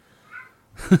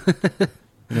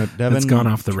 You know, Devin It's gone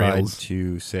off the tried rails.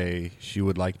 to say she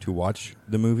would like to watch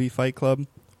the movie Fight Club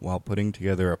while putting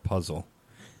together a puzzle.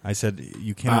 I said,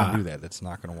 you cannot do that. That's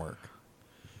not going to work.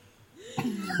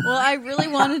 Well, I really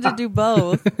wanted to do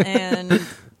both, and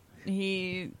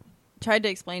he tried to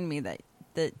explain to me that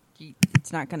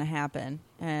it's not going to happen.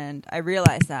 And I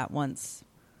realized that once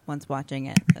watching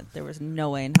it, that there was no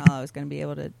way in hell I was going to be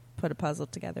able to put a puzzle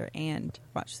together and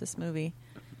watch this movie.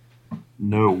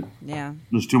 No. Yeah.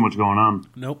 There's too much going on.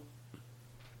 Nope.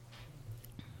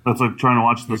 That's like trying to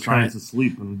watch The trying- Science of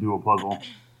Sleep and do a puzzle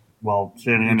while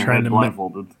standing You're in your trying head to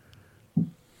blindfolded.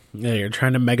 Yeah, you're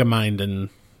trying to mega mind, and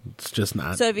it's just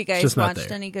not. So have you it's guys just not watched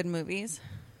there. any good movies?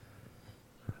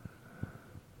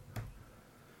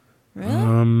 Really?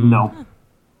 No.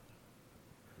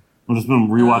 I've just been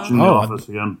rewatching The Oh, Office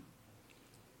again.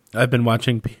 I've been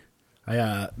watching.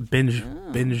 I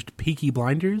binged Peaky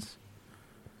Blinders.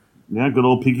 Yeah, good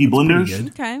old Peaky pretty Blinders.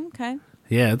 good. Okay.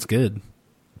 Yeah, it's good.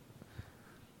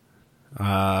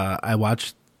 I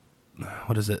watched.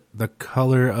 What is it? The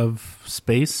Color of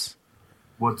Space.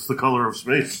 What's the color of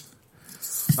space?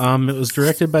 It was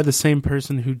directed by the same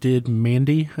person who did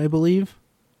Mandy, I believe.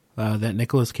 That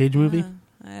Nicolas Cage movie.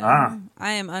 I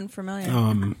am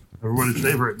unfamiliar. Everybody's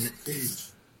favorite, Nick Cage.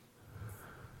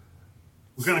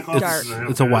 What kind of coffee Dark. does it have,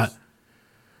 It's a guys? what?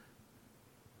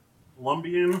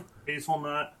 Colombian,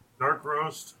 hazelnut, dark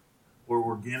roast, or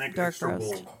organic Dark extra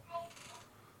roast. bold?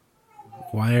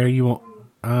 Why are you?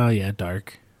 Oh yeah,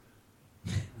 dark.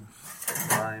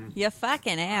 Fine. You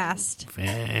fucking asked.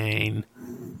 Fine.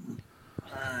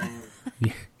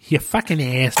 You fucking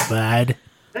ass, bud.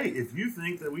 Hey, if you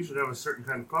think that we should have a certain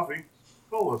kind of coffee,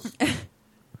 call us.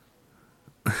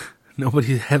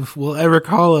 Nobody will ever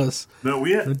call us. No,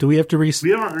 we Do we have to we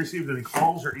haven't received any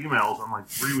calls or emails in like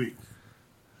 3 weeks.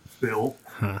 Bill.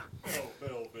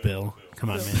 Bill? Come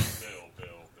on, man.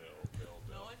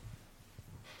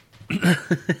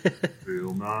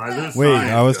 Bill Nye the Wait,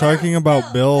 Science I was Guy. talking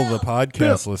about Bill, the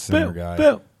podcast listener guy.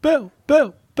 Bill. Bill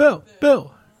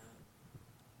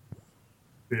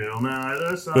Nye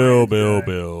the Science Bill, Guy.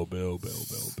 Bill.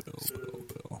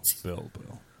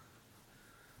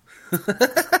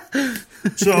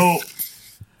 So,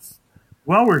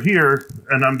 while we're here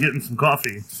and I'm getting some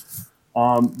coffee,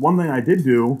 one thing I did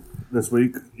do this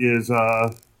week is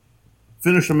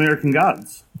finish American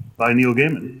Gods by Neil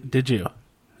Gaiman. Did you?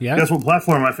 Yeah. Guess what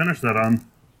platform I finished that on?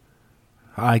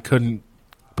 I couldn't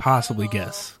possibly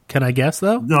guess. Can I guess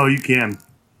though? No, you can.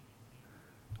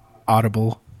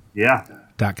 Audible.com. Yeah.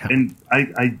 And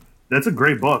I that's a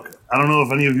great book. I don't know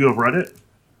if any of you have read it.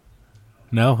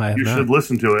 No, I have You not. should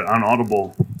listen to it on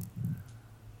Audible.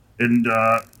 And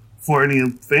for any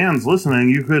fans listening,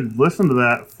 you could listen to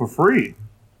that for free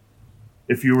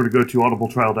if you were to go to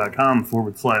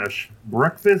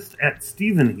audibletrial.com/breakfast at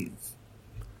Stephen's.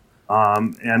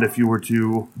 And if you were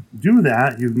to do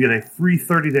that, you can get a free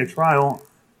 30-day trial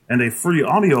and a free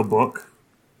audiobook.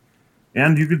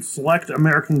 And you could select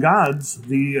American Gods,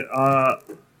 the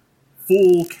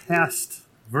full cast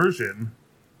version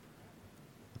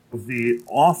of the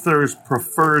author's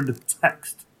preferred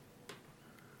text.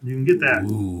 You can get that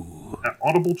at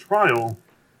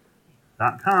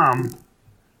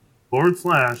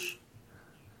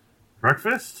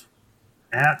audibletrial.com/breakfast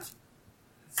at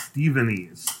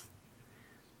Stephen's.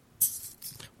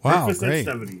 Wow, Breakfast great.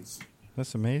 at Stephen's.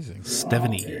 That's amazing.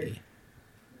 Stephanie.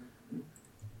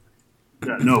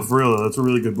 Yeah, no, for real though, that's a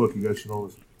really good book. You guys should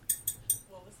always.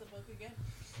 What was the book again?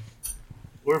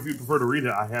 Or if you prefer to read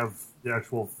it, I have the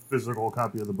actual physical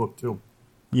copy of the book too.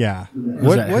 Yeah. that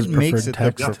What his makes it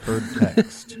preferred the text? preferred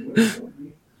text?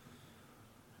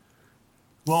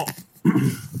 Well,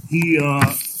 he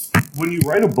when you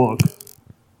write a book,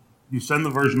 you send the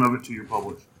version of it to your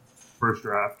publisher, first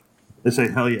draft. They say,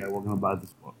 "Hell yeah, we're going to buy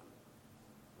this book."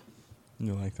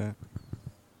 You like that?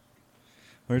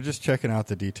 We're just checking out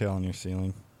the detail on your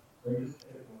ceiling.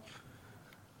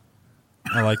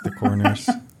 I like the corners.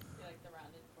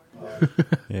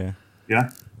 Yeah.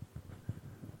 Yeah.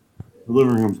 The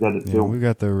living room's got it Yeah, too. we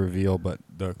got the reveal, but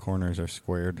the corners are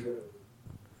squared.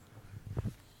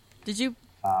 Did you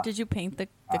paint the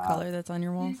color that's on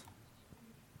your walls?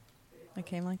 It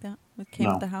came like that? It came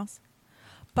No. with the house?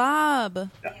 Bob!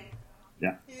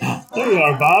 Yeah. There you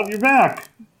are, Bob. You're back.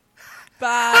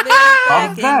 Bob is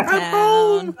Bob's back back. in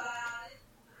town.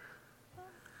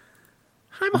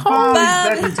 I'm Bob home. is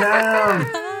back in town.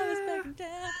 Bob is back in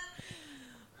town.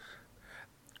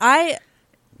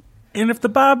 And if the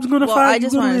Bob's going to Well, fight, I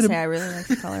just you're gonna wanted to let say him. I really like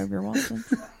the color of your walls.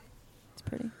 It's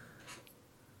pretty.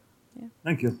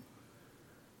 Thank you.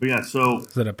 But yeah, so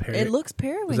Is it a Perry? It looks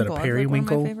periwinkle. Is that a It's like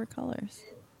periwinkle? one of my favorite colors.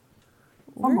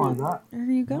 something like that. Where are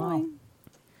you going?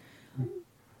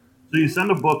 So you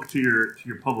send a book to your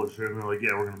publisher, and they're like, "Yeah,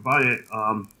 we're going to buy it.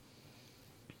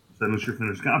 Send us your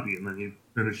finished copy," and then you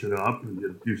finish it up and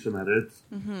you do some edits,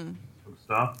 some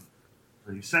stuff,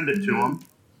 and you send it to them,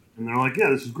 and they're like, "Yeah,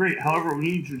 this is great. However, we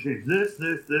need you to change this, Okay.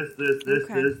 and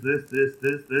this."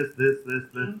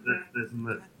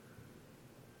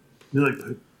 You're like,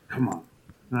 "Come on."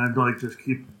 And I'd like just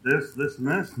keep this, and this, and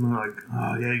they're like,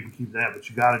 "Oh yeah, you can keep that, but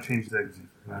you got to change that."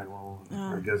 All right, well,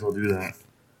 I guess I'll do that.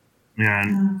 Yeah,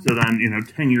 and so then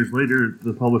 10 years later,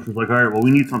 the publisher's like, "All right, well, we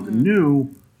need something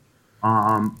new.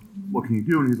 What can you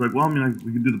do?" And he's like, "Well, I mean,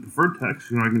 we can do the preferred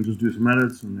text. I can just do some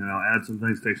edits and add some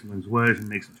things, take some things away, and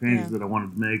make some changes that I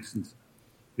wanted to make since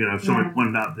somebody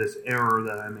pointed out this error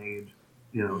that I made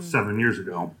 7 years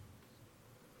ago."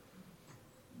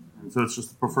 And so it's just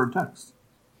the preferred text,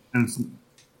 and it's, the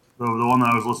one that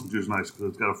I was listening to is nice because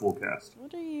it's got a full cast.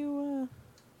 What are you,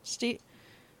 Steve?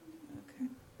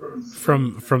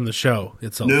 From the show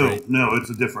itself. Right? No, it's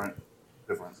a different.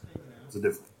 It's a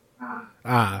different.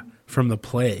 From the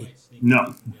play.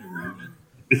 No,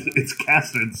 it's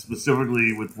casted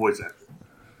specifically with voice acting.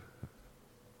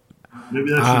 Maybe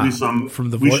that should be some.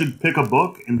 From the we should pick a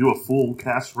book and do a full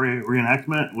cast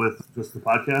reenactment with just the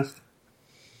podcast.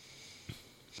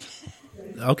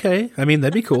 Okay, I mean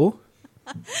that'd be cool.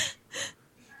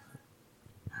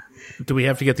 Do we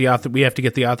have to get the author? We have to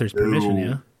get the author's permission,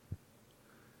 yeah.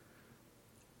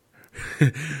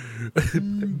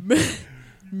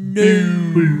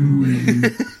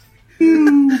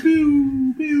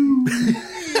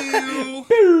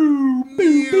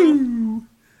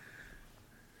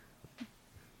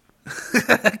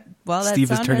 Well, that Steve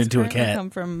has sound turned into a currently cat. Come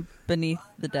from beneath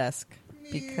the desk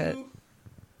because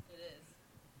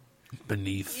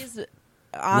Beneath. he's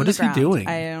on What the is he ground. doing?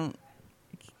 I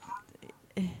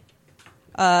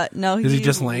don't. No, Is he he's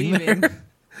just laying leaving. there?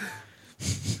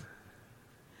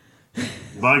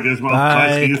 Bye, Gizmo. Bye.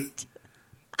 Bye, Steve.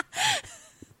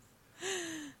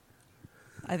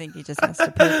 I think he just has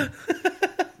to poop.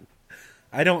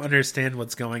 I don't understand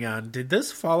what's going on. Did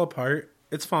this fall apart?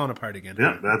 It's falling apart again.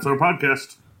 Yeah, that's our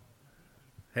podcast.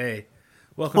 Hey,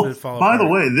 welcome to Fall By Apart.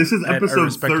 the way, this is at our episode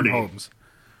respective 30. homes.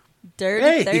 Dirty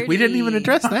Hey, 30. we didn't even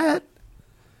address that.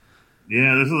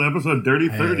 Yeah, this is episode Dirty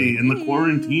 30 in the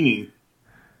quarantining.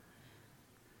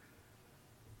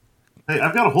 Hey,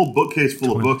 I've got a whole bookcase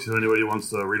full of books if anybody wants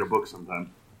to read a book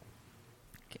sometime.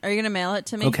 Are you gonna mail it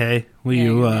to me? Okay, will Yeah,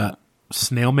 you you're mail it.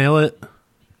 snail mail it?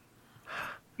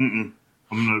 I'm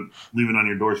going to leave it on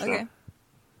your doorstep. Okay.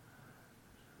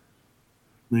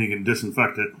 Then you can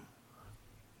disinfect it.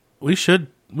 We should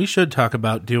talk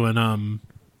about doing a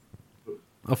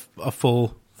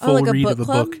full Oh, like a read book of a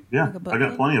club? book. Yeah, Like a book I got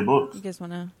club? plenty of books. You guys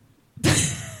wanna?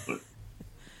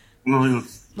 No,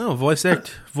 it's- No, voice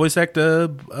act. Read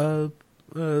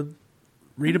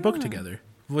a book together.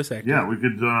 Voice act. yeah, we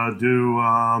could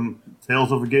do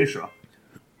Tales of a Geisha.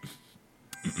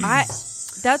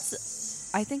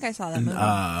 I think I saw that movie.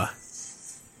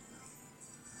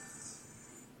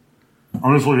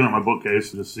 I'm just looking at my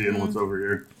bookcase and just seeing what's over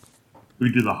here. We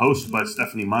could do The Host by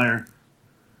Stephanie Meyer.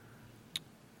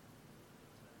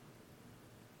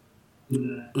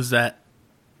 Was that?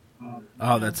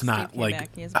 Oh, that's not came like back,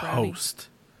 he has a brownie. host.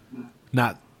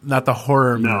 Not the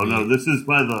horror No, movie. no, this is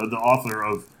by the author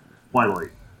of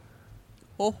Twilight.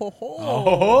 Ho ho ho!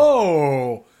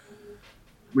 Oh.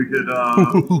 We could do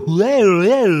Tranny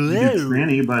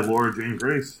by Laura Jane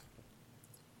Grace.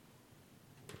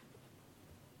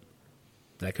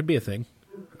 That could be a thing.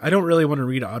 I don't really want to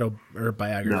read auto or No,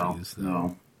 biographies.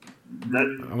 though.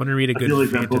 no. I want to read a I good feel like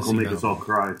that book will fantasy make us novel. all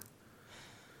cry.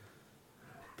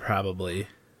 Probably.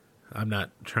 I'm not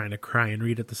trying to cry and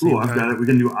read at the same Ooh, I've got time. it. We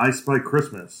can do I Spy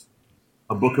Christmas,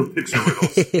 a book of Pixar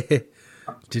riddles.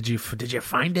 Did you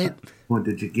find it? Well,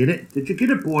 did you get it? Did you get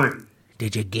it, boy?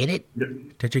 Did you get it? Yeah.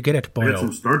 Did you get it, I got some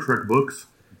boy? Star Trek books.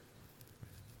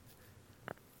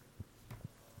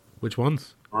 Which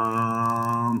ones?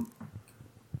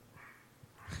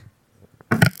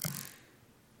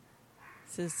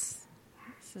 is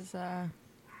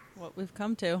what we've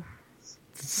come to.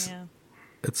 Yeah.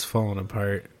 It's falling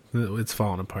apart. It's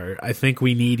falling apart. I think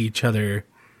we need each other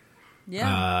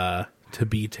Yeah. to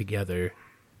be together.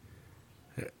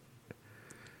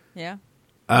 Yeah.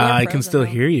 I can still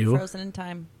hear you. Frozen in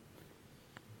time.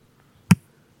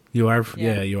 You are,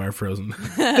 Yeah. you are frozen.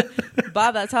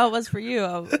 Bob, that's how it was for you.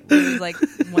 It was like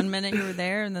 1 minute you were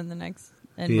there, and then the next,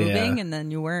 and Yeah. moving, and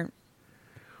then you weren't.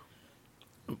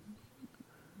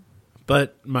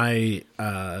 But my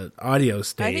audio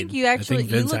stayed. I think you actually- I think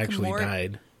Vince you look actually more-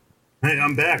 died. Hey,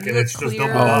 I'm back, You and look it's just clear.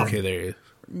 double Oh, Bob. okay, there you go.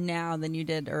 Now than you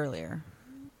did earlier.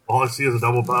 All I see is a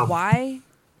double Bob. Why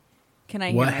can I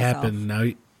hear What myself? happened now?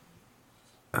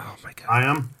 Oh my god, I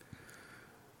am.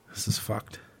 this is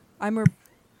fucked.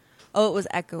 Oh, it was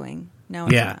echoing. No,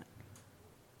 it's Yeah.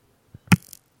 not.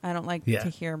 I don't like Yeah. to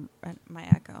hear my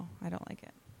echo. I don't like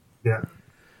it. Yeah.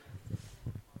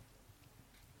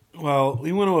 Well,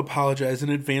 we want to apologize in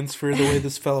advance for the way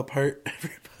this fell apart,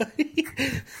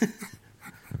 everybody.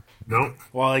 No.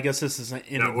 Well, I guess this isn't.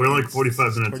 Yeah, we're like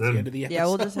 45 minutes towards the in. end of the Yeah,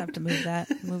 we'll episode. just have to move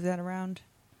that around.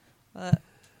 But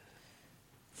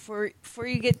before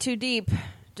you get too deep,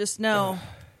 just know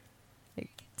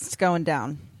it's going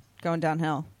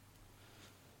downhill.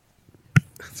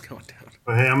 It's going down.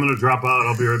 But hey, I'm going to drop out.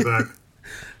 I'll be right back.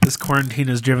 This quarantine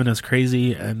has driven us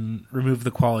crazy and removed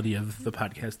the quality of the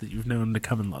podcast that you've known to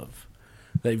come and love,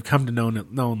 that you've come to know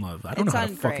and love. I don't It's know how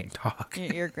to on fucking great. talk.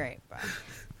 You're great, Bob.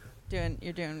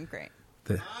 You're doing great.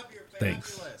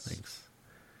 Thanks.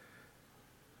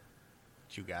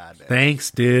 You got it.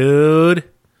 Thanks, dude.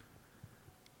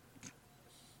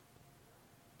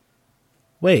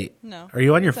 Wait. No, Are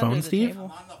you on your it's under phone, the Steve?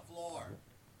 table. on the floor.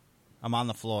 I'm on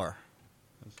the floor.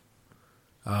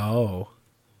 Oh,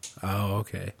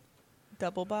 okay.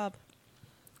 Double Bob.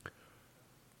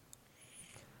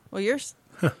 Well,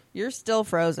 you're still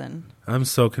frozen. I'm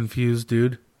so confused,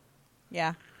 dude.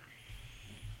 Yeah.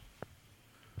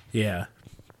 Yeah.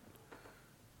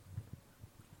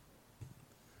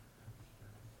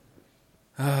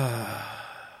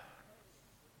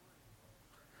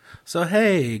 So,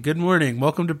 hey, good morning.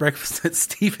 Welcome to Breakfast at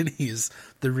Stephenie's,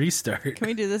 the restart. Can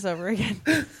we do this over again?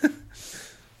 Can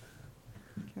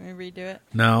we redo it?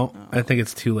 No, Oh. I think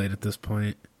it's too late at this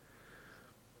point.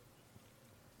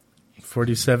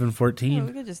 47-14. Yeah,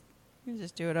 we could just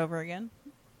do it over again.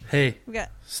 Hey, We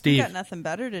Steve. got nothing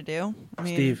better to do. I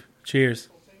mean, Steve, cheers.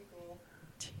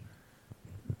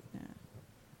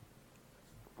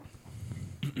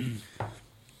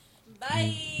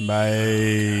 Bye.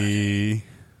 Bye.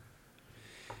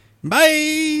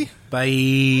 Bye.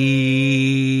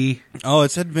 Bye. Oh,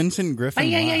 it said Vincent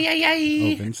Griffin. live. Oh,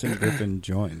 Oh, Vincent Griffin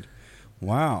joined.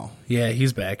 Wow. yeah,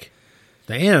 he's back.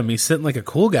 Damn, he's sitting like a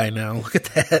cool guy now. Look at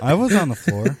that. I was on the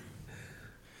floor.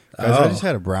 Guys, I Oh. just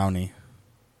had a brownie.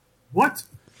 What?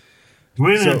 Do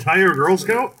we have an So- entire Girl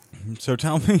Scout? So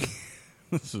tell me,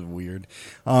 this is weird.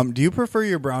 Do you prefer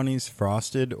your brownies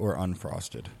frosted or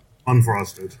unfrosted?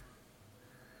 Unfrosted.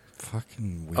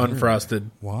 Fucking weird.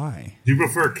 Unfrosted. Why? Do you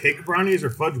prefer cake brownies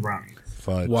or fudge brownies?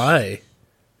 Fudge. Why?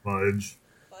 Fudge.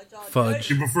 Fudge.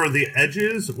 Do you prefer the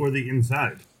edges or the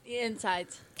inside? The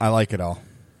insides. I like it all.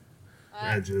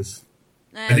 Edges.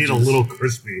 I need a little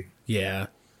crispy. Yeah.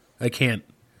 I can't.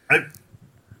 I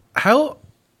How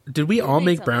did we all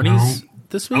make brownies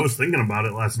this week? was thinking about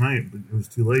it last night, but it was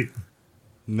too late.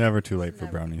 Never too late for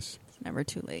brownies. Never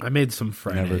too late. I made some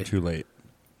Friday. Never too late.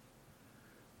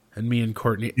 And me and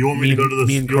Courtney. You want me to go to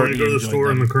the Courtney store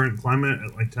in enjoyed the current climate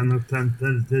at like 10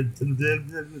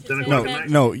 o'clock No, at night?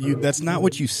 no, that's not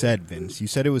what you said, Vince. You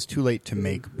said it was too late to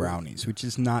make brownies, which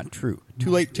is not true. Too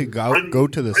late to go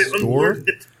to the I store, unlearned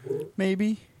it.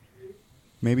 maybe.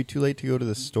 Maybe too late to go to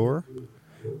the store,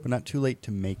 but not too late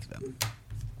to make them.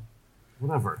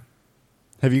 Whatever.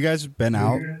 Have you guys been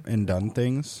out and done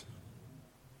things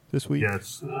this week?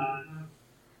 Yes.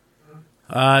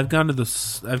 I've gone to the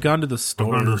store. I've gone to the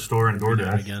store and every now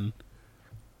and DoorDash. again.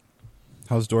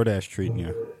 How's DoorDash treating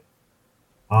you?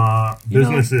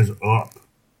 Business is up.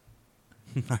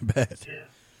 I bet.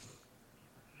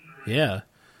 Yeah.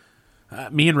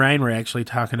 Me and Ryan were actually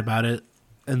talking about it,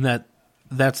 and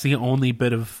that's the only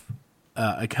bit of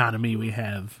economy we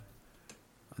have.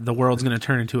 The world's going to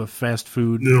turn into a fast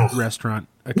food Ugh. restaurant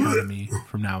economy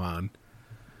from now on.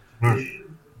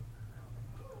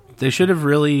 They should have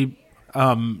really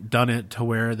done it to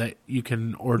where that you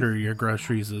can order your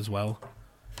groceries as well,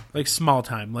 like small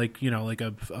time, like like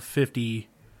a 50,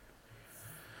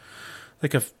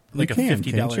 like a can't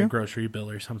 $50 you? grocery bill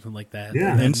or something like that.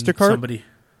 Yeah. And then Instacart? somebody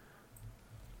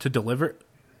to deliver.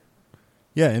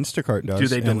 Yeah, Instacart does. Do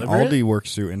they and deliver Aldi it?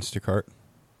 works through Instacart.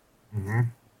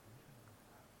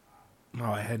 Oh,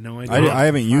 I had no idea. I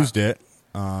haven't used it.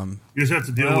 You just have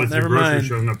to deal Well, with your never grocery mind.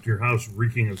 showing up to your house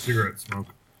reeking of cigarette smoke.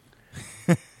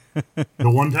 The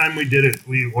one time we did it,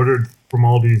 we ordered from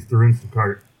Aldi's through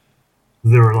Instacart.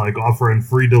 They were like offering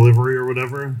free delivery or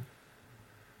whatever.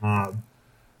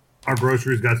 Our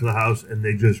groceries got to the house and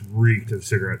they just reeked of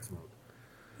cigarette smoke.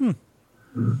 I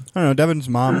don't know. Devin's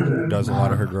mom does a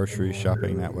lot of her grocery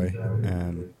shopping that way,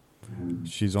 and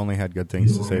she's only had good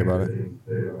things to say about it.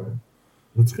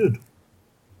 That's good.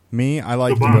 Me, I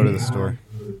like to go to the store.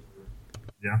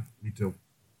 Yeah, me too.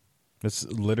 It's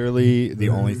literally the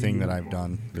only thing that I've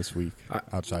done this week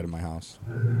outside of my house.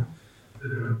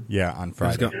 Yeah, on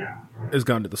Friday. Is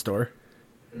gone to the store.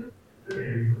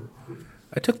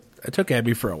 I took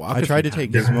Abby for a walk. I tried to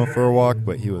take Gizmo for a walk,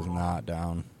 but he was not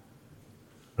down.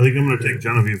 I think I'm going to take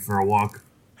Genevieve for a walk.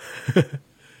 Are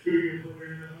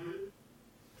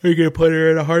you gonna put her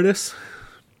in a harness?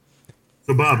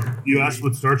 So, Bob, you asked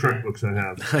what Star Trek books I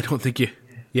have. I don't think you.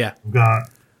 Yeah. I've got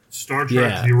Star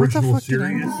Trek, Yeah. the What the original fuck did I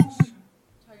series, miss?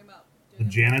 the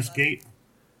Janus Gate.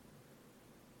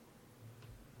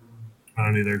 I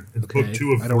don't either. It's Okay. book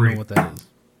 2 of 3. I don't know what that is.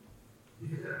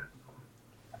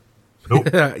 Nope.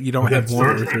 You don't We got have Star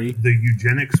 1 or Trek, 3. The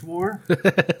Eugenics War,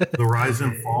 the rise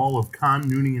and fall of Khan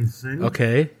Noonien Singh.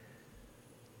 Okay.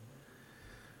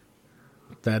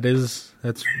 That's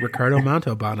Ricardo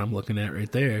Montalban I'm looking at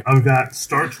right there. I've got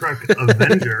Star Trek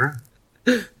Avenger,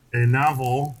 a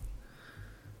novel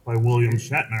by William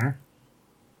Shatner.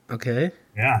 Okay.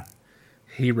 Yeah.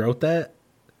 He wrote that?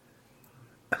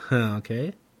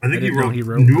 Okay. I think didn't know he he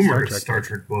wrote wrote the numerous Star Trek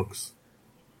Star Trek books.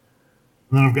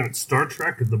 And then I've got Star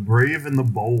Trek The Brave and the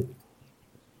Bold.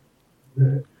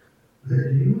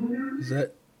 Is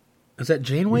that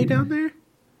Janeway down there?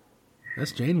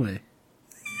 That's Janeway.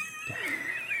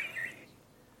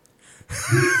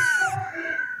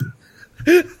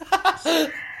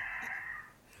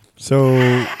 So,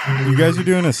 you guys are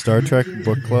doing a Star Trek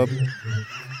book club?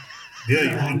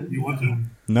 Yeah, you want to.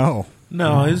 No.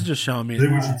 No, he's just showing me.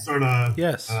 Maybe we should start a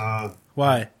Yes.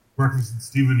 Why? Breakfast at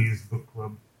Stephenie's book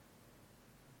club.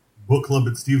 Book club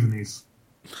at Stephenie's.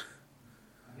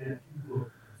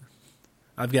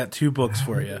 I've got 2 books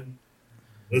for you.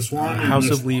 This one. and House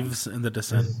this of Leaves and the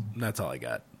Descent. That's all I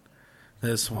got.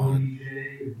 This one.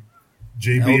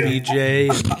 JB. LBJ,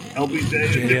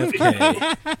 LBJ.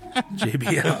 JFK,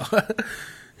 JBL.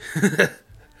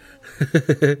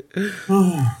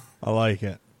 I like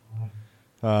it.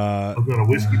 I've got a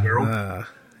whiskey barrel.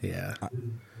 Yeah.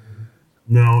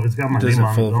 No, it's got my Does name it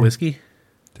on full it. of though. whiskey?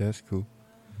 That's cool.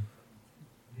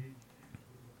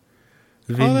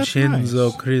 that's Vincenzo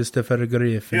nice. Christopher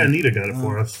Griffin. Yeah, Anita got it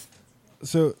for us.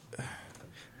 So,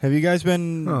 have you guys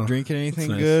been Oh, drinking anything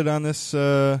that's nice. good on this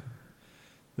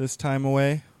this time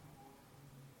away?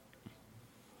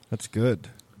 That's good.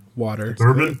 Water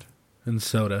Bourbon, and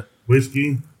soda.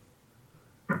 whiskey,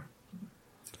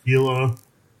 tequila,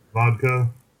 vodka,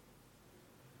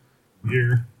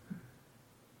 beer.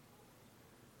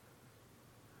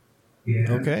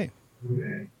 Okay.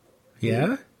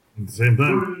 Yeah? At the same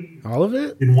time, All of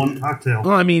it? in one cocktail.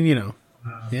 Well, I mean,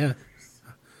 yeah.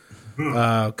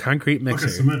 Concrete Like a mixer.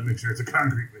 cement mixer. It's a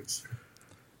concrete mixer.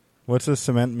 What's a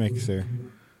cement mixer?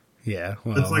 Yeah,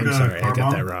 well, It's like I'm a sorry, I got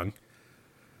car that bomb. wrong.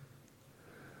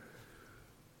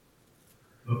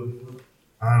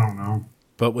 I don't know.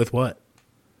 But with what?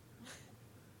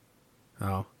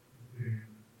 Oh,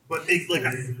 But it's like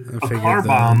a figured car the-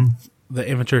 bomb the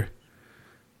amateur.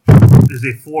 is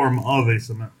a form of a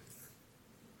cement.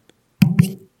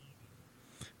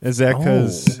 Is that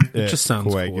because it just sounds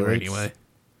cooler coagulates? anyway.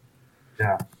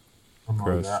 Yeah. Something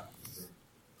Gross. like that.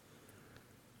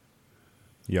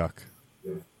 Yuck.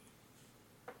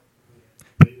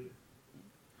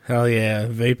 Hell yeah,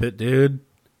 vape it, dude.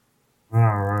 All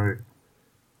right.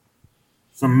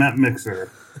 Cement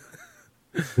mixer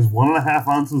is 1.5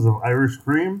 ounces of Irish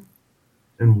cream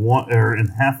and and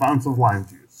half ounce of lime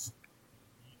juice.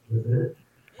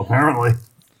 Apparently.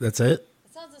 That's it?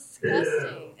 That sounds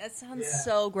disgusting. That sounds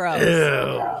so gross.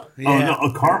 Oh, no,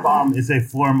 a car bomb is a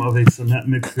form of a cement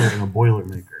mixer and a boiler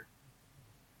maker.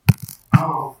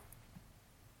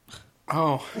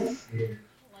 Oh.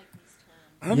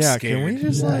 I'm yeah, scared.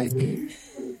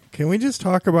 can we just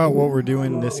talk about what we're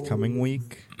doing this coming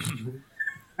week?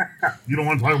 You don't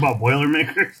want to talk about boiler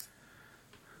makers?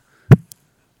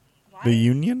 The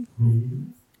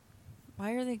union?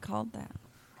 Why are they called that?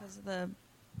 Because of the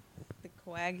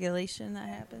coagulation that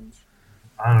happens?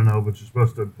 I don't know, but you're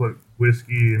supposed to put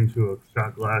whiskey into a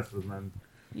shot glass and then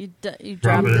You Drop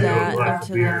drop it into a that glass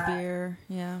into of the beer.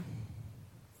 Yeah.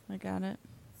 I got it.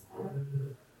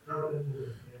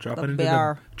 Drop The it into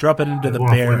bear. drop it into the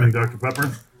want a flaming bear. Dr.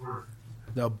 Pepper.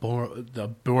 The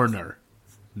burner.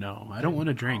 No, I don't want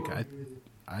to drink.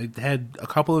 I had a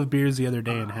couple of beers the other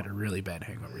day and had a really bad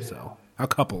hangover. So a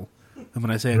couple. And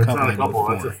when I say a That's couple, not I a mean couple,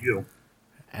 that's 4. a few.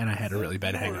 And I had a really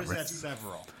bad Or is hangover. that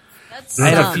several? That's I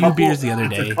had a some. few beers the other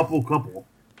It's day. a couple.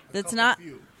 That's not.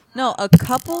 No, a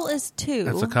couple is 2.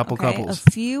 That's a couple okay? couples.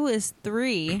 A few is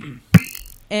 3,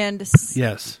 and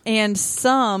Yes. and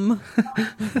some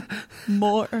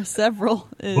more or several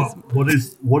is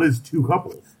What is 2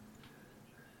 couples? Would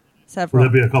several.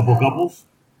 that be a couple couples?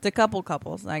 It's a couple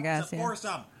couples, I guess. It's a Yeah.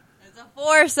 foursome. It's a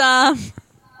foursome.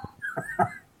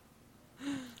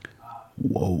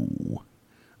 Whoa.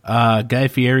 Guy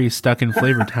Fieri's stuck in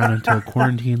Flavortown until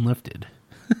quarantine lifted.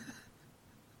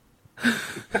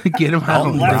 Get him out.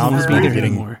 Alton He doesn't Brown's want to be been there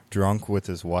getting anymore. drunk with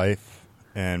his wife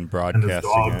and broadcasting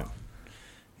dog. it.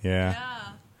 Yeah.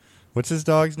 What's his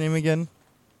dog's name again?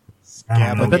 I don't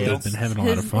I know. bet they've been having a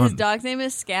lot of His fun. dog's name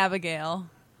is Scabagale.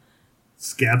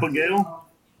 Scabagale?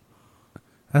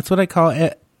 That's what I call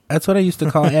it. That's what I used to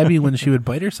call Abby when she would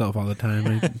bite herself all the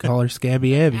time. I call her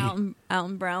Scabby Abby.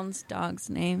 Alton Brown's dog's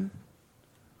name.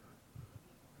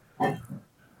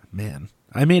 Man,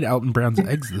 I made Alton Brown's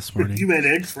eggs this You morning. made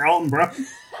eggs for Alton Brown?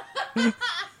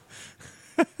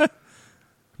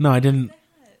 No, I didn't.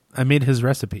 I made his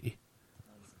recipe.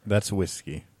 That's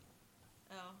whiskey.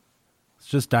 It's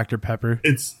just Dr. Pepper.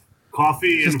 It's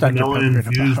coffee Just and Dr. vanilla Pepper in a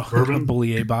infused bottle, a bourbon.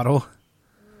 Boulier bottle.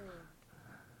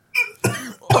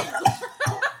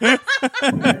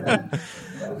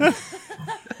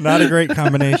 Not a great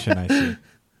combination, I see.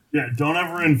 Yeah, don't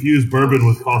ever infuse bourbon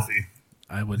with coffee.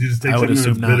 I would. You just take I would something that's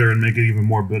assume not. bitter and make it even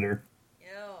more bitter.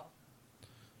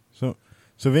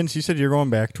 So Vince, you said you're going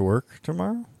back to work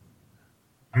tomorrow?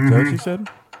 Is that what you said?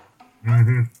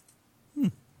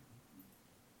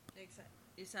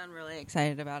 You sound really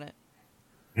excited about it.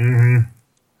 I'm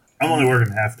only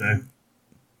working half day.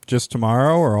 Just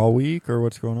tomorrow or all week or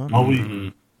what's going on? All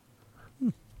week.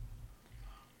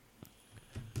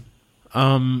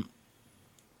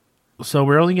 So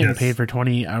we're only getting Yes. paid for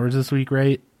 20 hours this week,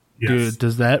 right? Yes.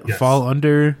 Does that Yes. fall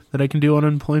under that I can do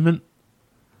unemployment?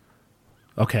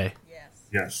 Okay.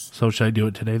 Yes. So should I do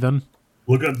it today then?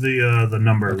 Look up the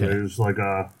number. Okay. There's like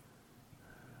an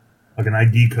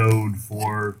ID code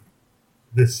for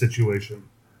this situation.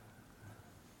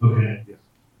 Okay. Yes.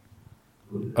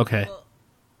 Okay.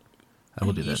 I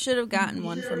will do You that. should have gotten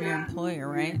one from your employer,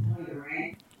 right?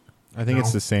 I think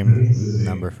it's the same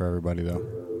number for everybody, though.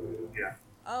 Yeah.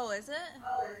 Oh, is it?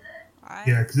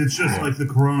 Yeah, because it's just like the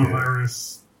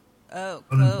coronavirus Oh,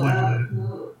 code.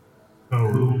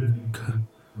 unemployment code.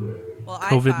 Well, I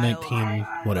COVID-19,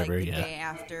 filed, whatever, like, the yeah. day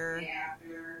after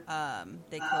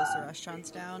they closed the restaurants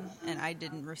down, and I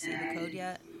didn't receive the code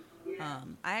yet.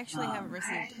 I actually haven't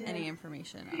received any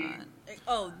information on.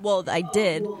 Oh, well, I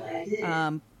did,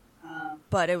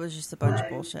 but it was just a bunch of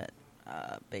bullshit,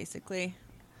 basically.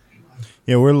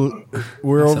 Yeah, we're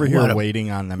over here what a-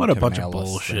 waiting on them. what a to bunch of mail us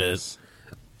bullshit. things,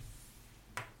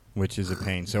 which is a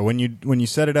pain. So when you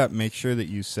set it up, make sure that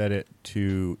you set it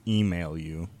to email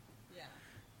you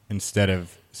instead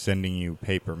of sending you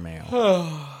paper mail.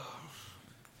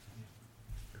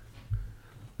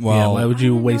 Well, Yeah, why would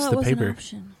you I didn't know waste it the was an paper?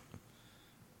 option.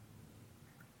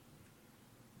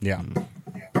 yeah.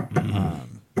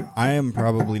 I am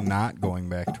probably not going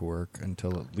back to work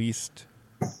until at least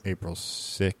April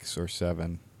 6 or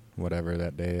 7, whatever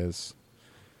that day is.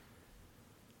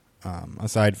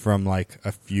 Aside from like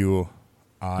a few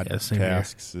odd Yeah, same here.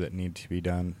 tasks that need to be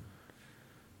done.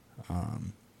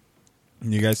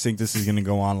 You guys think this is going to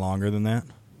go on longer than that?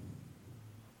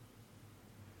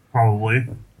 Probably.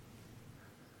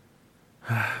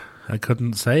 I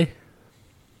couldn't say.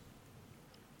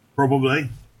 Probably.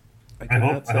 I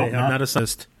hope I'm not. not a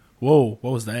scientist. Whoa,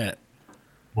 what was that?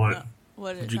 But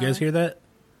What Did you guys hear that?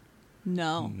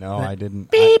 No. No, That- I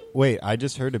didn't. Wait, I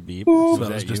just heard a beep. So Was that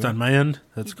that was just you? on my end.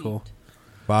 That's cool.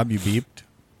 Bob, you beeped?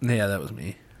 Yeah, that was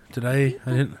me. Did I? I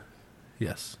didn't.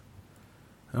 Yes.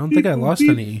 I don't think I lost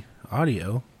any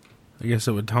audio. I guess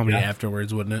it would tell me Yeah.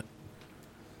 afterwards, wouldn't it?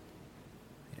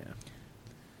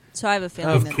 So I have a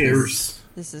feeling Of that course.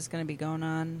 this is going to be going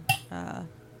on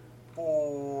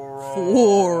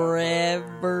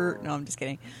forever. No, I'm just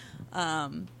kidding. for a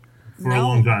No.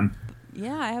 long time.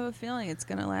 Yeah, I have a feeling it's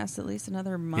going to last at least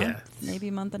another month, Yeah. maybe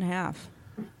a month and a half.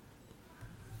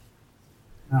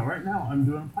 Now, right now, I'm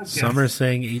doing a podcast. Summer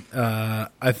saying,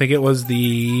 I think it was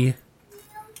the,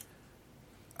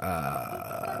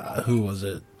 who was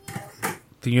it?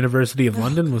 The University of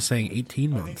London was saying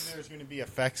 18 I think months. there's going to be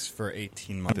effects for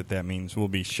 18 months. That means we'll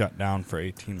be shut down for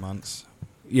 18 months.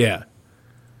 Yeah.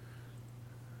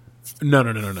 No.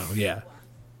 Yeah.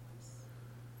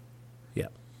 Yeah.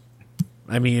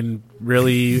 I mean,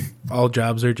 really, all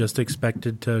jobs are just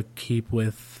expected to keep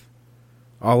with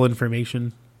all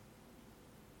information.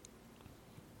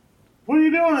 What are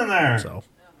you doing in there? So,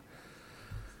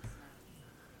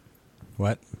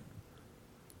 What?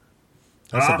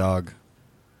 That's a dog.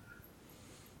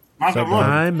 Malcolm, So, look.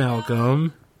 hi,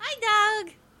 Malcolm. Hi,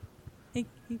 Doug.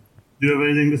 Do you have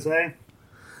anything to say?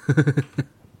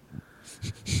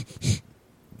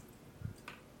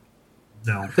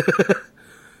 No.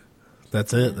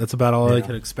 That's it. That's about all I Yeah.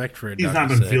 could expect for a He's dog not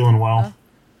to been say. feeling well.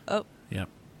 Oh, Yep.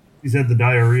 He's had the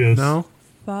diarrhea. No?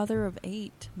 father of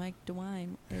 8, Mike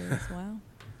DeWine is wow.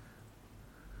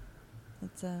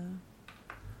 It's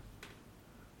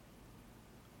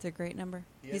a great number.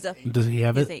 He's Does he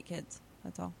have he has it? 8 kids.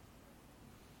 That's all.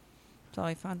 It's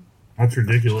always fun. That's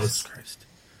ridiculous. Christ.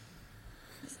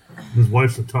 His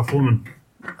wife's a tough woman.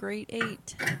 Great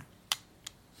 8.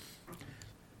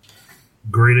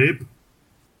 Grade ape.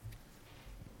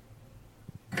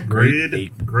 Grade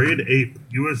ape. Grade ape.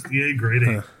 USDA grade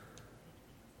ape.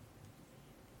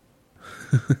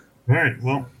 All right.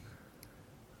 Well,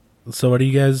 So, what are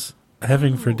you guys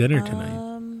having for dinner tonight?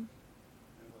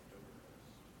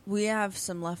 We have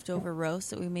some leftover roast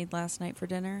that we made last night for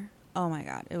dinner. Oh my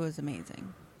god, it was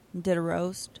amazing. Did a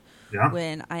roast yeah.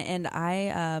 when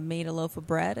I made a loaf of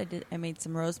bread. I made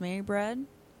some rosemary bread.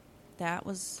 That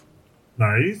was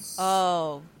Nice.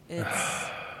 it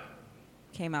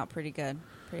came out pretty good.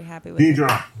 Pretty happy with it.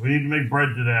 Deidre, we need to make bread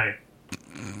today.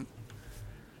 We're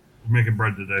making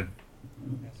bread today.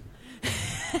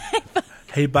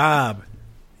 Hey, Bob.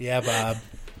 Yeah, Bob.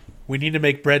 We need to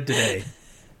make bread today.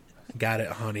 Got it,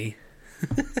 honey.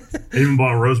 I even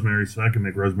bought rosemary so I can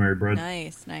make rosemary bread.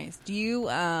 Nice, nice. Do you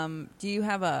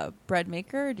have a bread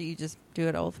maker, or do you just do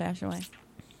it old fashioned way?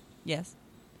 Yes.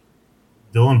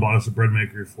 Dylan bought us a bread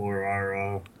maker for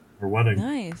our wedding.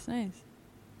 Nice, nice.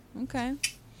 Okay.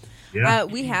 Yeah.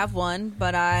 We have one,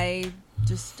 but I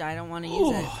don't want to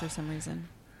use it for some reason.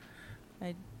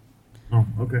 Oh,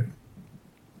 okay.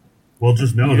 Well,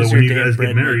 just know Use that when your you damn guys bread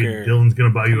get married, maker. Dylan's going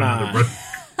to buy you Come another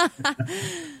on. bread.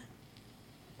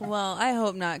 Well, I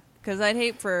hope not, because I'd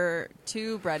hate for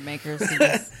 2 bread makers to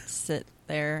just sit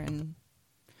there and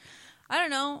I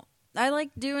don't know. I like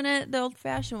doing it the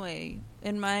old-fashioned way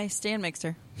in my stand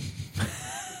mixer.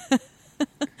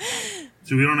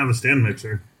 So we don't have a stand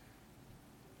mixer.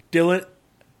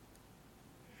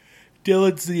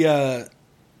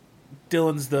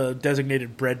 Dylan's the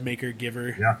designated bread maker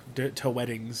giver Yeah. to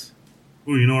weddings.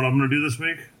 Ooh, you know what I'm going to do this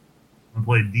week? I'm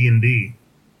going to play D&D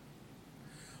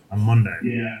on Monday.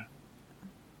 Yeah.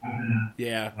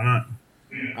 Yeah, Why not?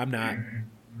 I'm not.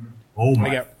 Oh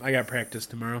my I got practice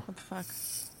tomorrow. What the fuck?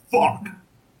 fuck.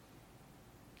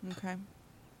 Okay.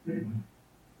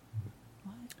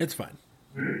 It's fine.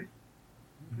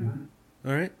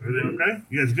 All right, Everything okay?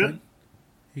 You guys good?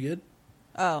 you good?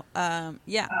 Oh,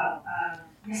 yeah.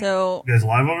 So, You guys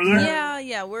live over there?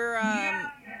 yeah,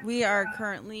 we are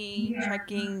currently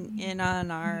checking in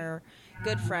on our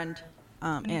good friend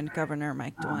and Governor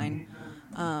Mike DeWine.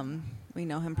 We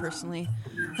know him personally.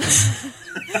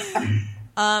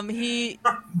 He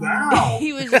Wow.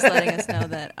 he was just letting us know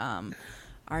that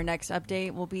our next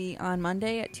update will be on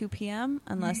Monday at 2 p.m.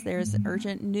 unless there's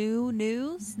urgent new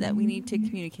news that we need to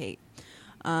communicate.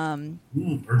 Ooh,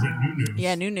 urgent new news.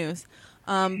 Yeah, new news.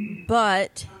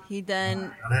 But he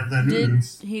then Gotta have that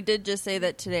news. he did just say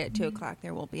that today at 2 o'clock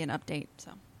there will be an update.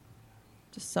 So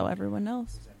just so everyone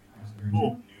knows.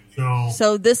 Cool.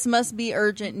 So this must be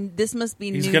urgent. This must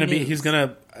be He's new gonna news. be. He's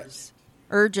gonna.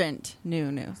 urgent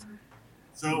new news.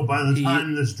 So by the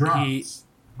time this drops, he-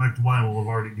 Mike DeWine will have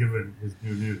already given his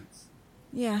new news.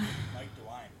 Yeah. Mike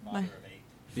DeWine, My- father of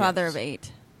 8. Father of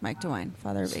 8. Mike DeWine,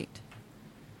 father of 8.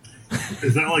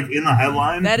 Is that like in the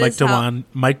headline? That Mike is how- DeWine.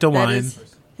 Mike That DeWine.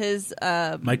 is his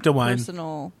Mike DeWine.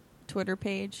 personal Twitter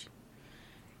page.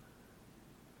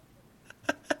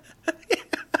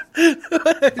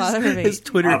 Father of 8. His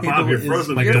Twitter Bob, handle you're is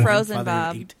frozen Mike again. You're DeWine, frozen, father of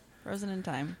Bob. 8. Frozen in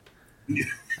time. You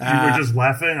were just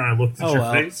laughing, and I looked at Oh, your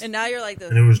well. face, And now you're like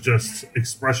and it this. was just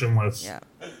expressionless. Yeah.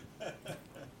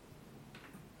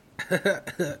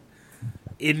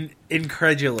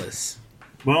 Incredulous.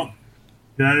 Well,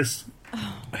 guys,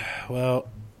 Well,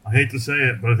 I hate to say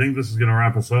it, but I think this is going to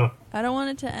wrap us up. I don't want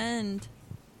it to end.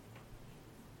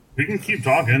 We can keep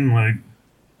talking. Like,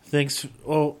 thanks.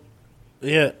 Well,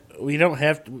 yeah, we don't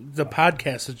have to. The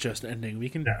podcast is just ending. We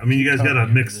can. yeah, I mean, you guys got to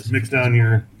mix down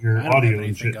your I don't have audio and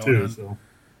anything shit going too. on. So,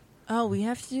 Oh, we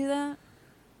have to do that?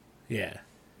 Yeah.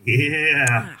 yeah.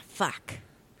 Ah, fuck.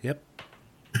 Yep.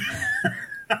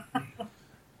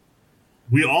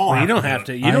 We all. Well, have you don't to have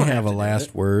do to. it. You don't I have to a do last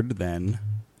it. word then.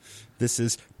 This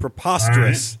is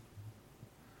preposterous.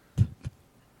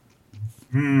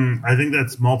 I think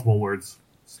that's multiple words,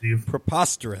 Steve.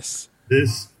 Preposterous.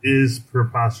 This is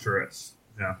preposterous.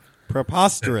 Yeah.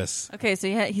 Preposterous. Okay, so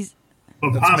yeah, he's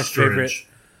Preposterous.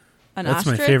 an That's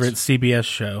ostrich. my favorite CBS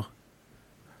show.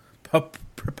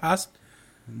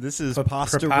 This is P-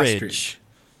 Pasta preposterous. Ridge.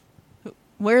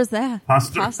 Where's that?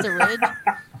 Pasta- Ridge.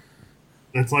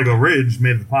 That's like a ridge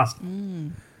made of pasta.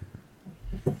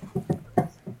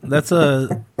 That's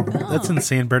in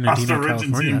San Pasta Bernardino, Ridge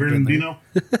in California. San I've been there. Bernardino.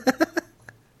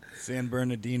 San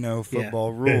Bernardino football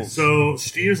Okay, rules. so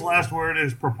Steve's last word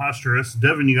is preposterous.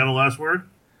 Devin, you got a last word?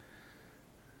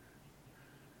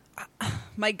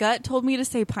 My gut told me to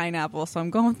say pineapple, so I'm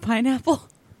going with pineapple.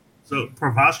 So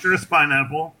preposterous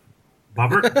pineapple.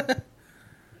 Bubbert.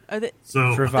 Are they,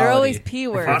 So Frivolity. they're always P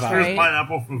words, preposterous right?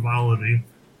 pineapple frivolity.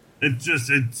 It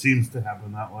seems to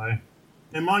happen that way.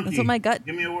 Hey, Monkey, That's what my gut-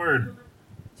 give me a word.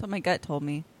 That's what my gut told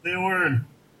me. Say a word.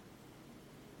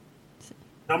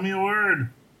 Tell me a word.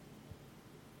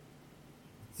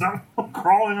 Stop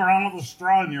crawling around with a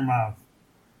straw in your mouth.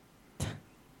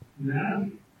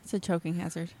 It's a choking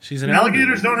hazard. She's an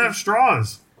Alligators don't have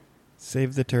straws.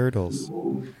 Save the turtles.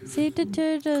 Save the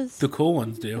turtles. The cool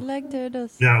ones I do. like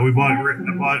turtles. Yeah, I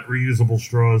bought reusable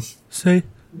straws. Say,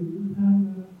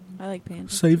 I like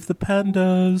pandas. save the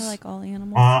pandas. I like all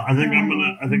animals. I think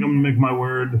I'm gonna make my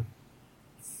word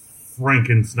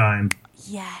Frankenstein.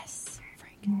 Yes,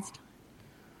 Frankenstein.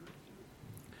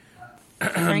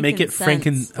 Make it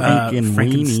Frankincense.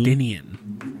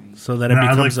 Frankensteinian, so that it Yeah, I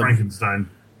like becomes Frankenstein.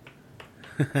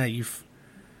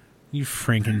 you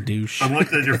Franken douche. I like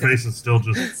that your face is still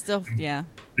just Still, yeah.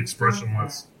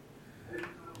 expressionless.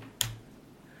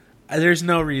 There's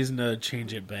no reason to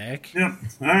change it back. Yep.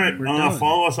 All right. We're done.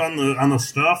 Follow us on the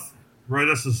stuff. Write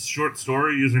us a short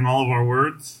story using all of our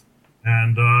words,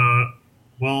 and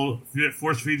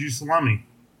force feed you salami.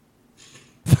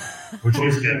 Or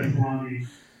cheesecake. Maybe we'll make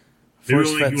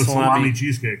Force-fed you a salami salami.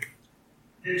 cheesecake.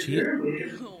 Is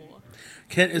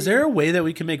there a way that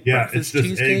we can make Yeah, it's breakfast just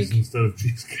cheesecake? eggs instead of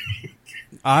cheesecake.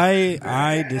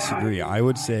 I disagree. I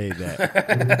would say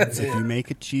that if you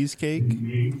make a cheesecake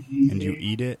and you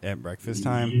eat it at breakfast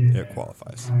time, it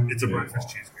qualifies. It's a breakfast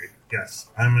cheesecake. Yes,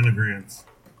 I'm in agreement.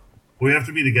 We have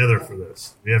to be together for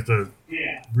this. We have to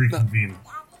reconvene.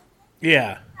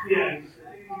 Yeah,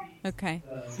 Okay.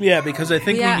 yeah, because I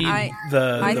think Yeah, we need I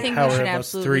the think power we should of us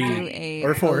absolutely do three a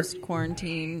or four.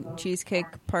 post-quarantine cheesecake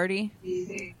party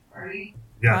Yes.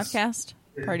 podcast.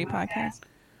 Party podcast.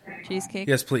 Cheesecake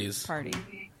Yes, please. party.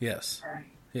 Yes,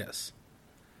 yes.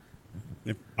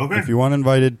 Okay. If you want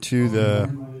invited to the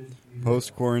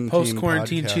post-quarantine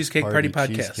Post-quarantine cheesecake party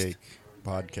podcast. cheesecake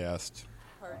podcast.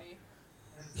 Party.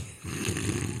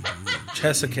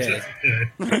 Chesapeake.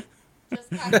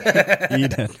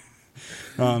 Eat it.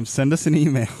 Send us an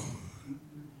email.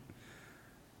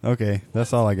 Okay,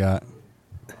 that's all I got.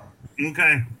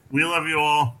 Okay. We love you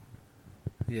all.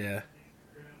 Yeah.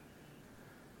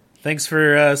 Thanks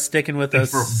for sticking with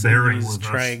Thanks us for bearing in these with us.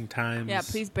 trying times. Yeah,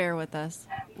 please bear with us.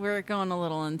 We're going a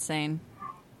little insane.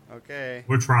 Okay.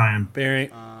 We're trying. Barry.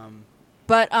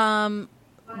 But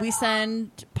we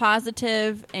send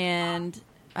positive and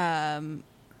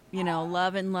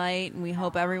love and light, and we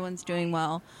hope everyone's doing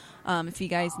well. If you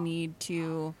guys need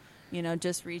to,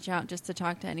 just reach out just to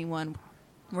talk to anyone,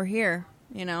 we're here.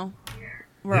 We're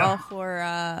Yeah. all for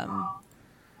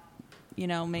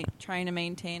trying to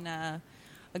maintain a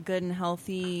good and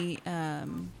healthy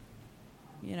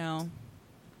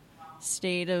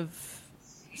state of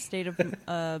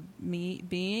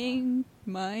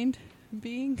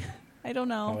being. I don't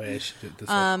know. Oh, yeah, I should do it this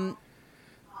way.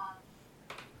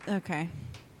 Okay.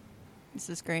 This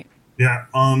is great. Yeah.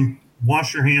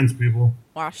 Wash your hands, people.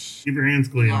 Wash Keep your hands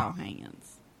clean. your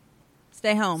hands.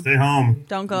 Stay home. Stay home.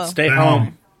 Don't go. Stay Stay home.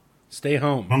 home. Stay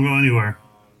home. Don't go anywhere.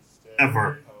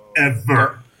 Ever.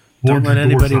 Ever. Don't let Board your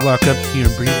anybody doors up. walk up to you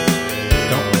and breathe.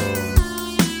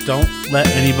 Don't let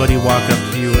anybody walk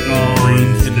up to you and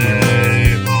breathe in your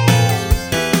Stay home.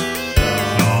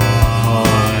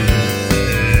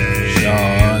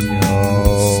 Sean,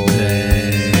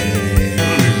 stay.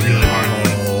 That'd be really hard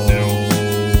to do.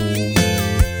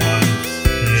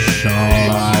 Sean,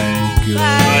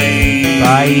 Bye.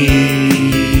 Bye.